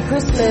 Merry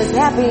Christmas,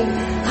 Happy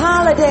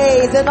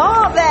Holidays, and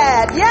all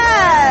that.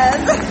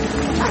 Yes.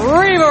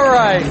 Reva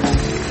Rice.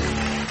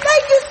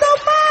 Thank you so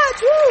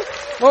much.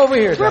 Woo. Over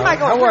here, Where am I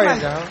going? How are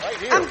you, Don?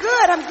 I'm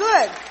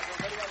good.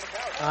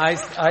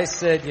 I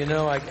said,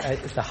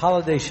 at the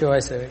holiday show, I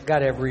said, I got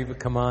to have Reba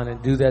come on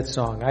and do that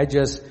song.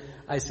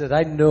 I said,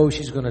 I know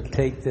she's going to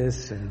take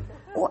this and.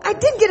 Well, I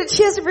didn't get a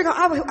chance to bring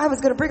on, I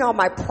was going to bring all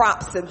my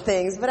props and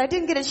things, but I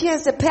didn't get a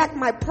chance to pack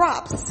my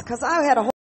props because I had a whole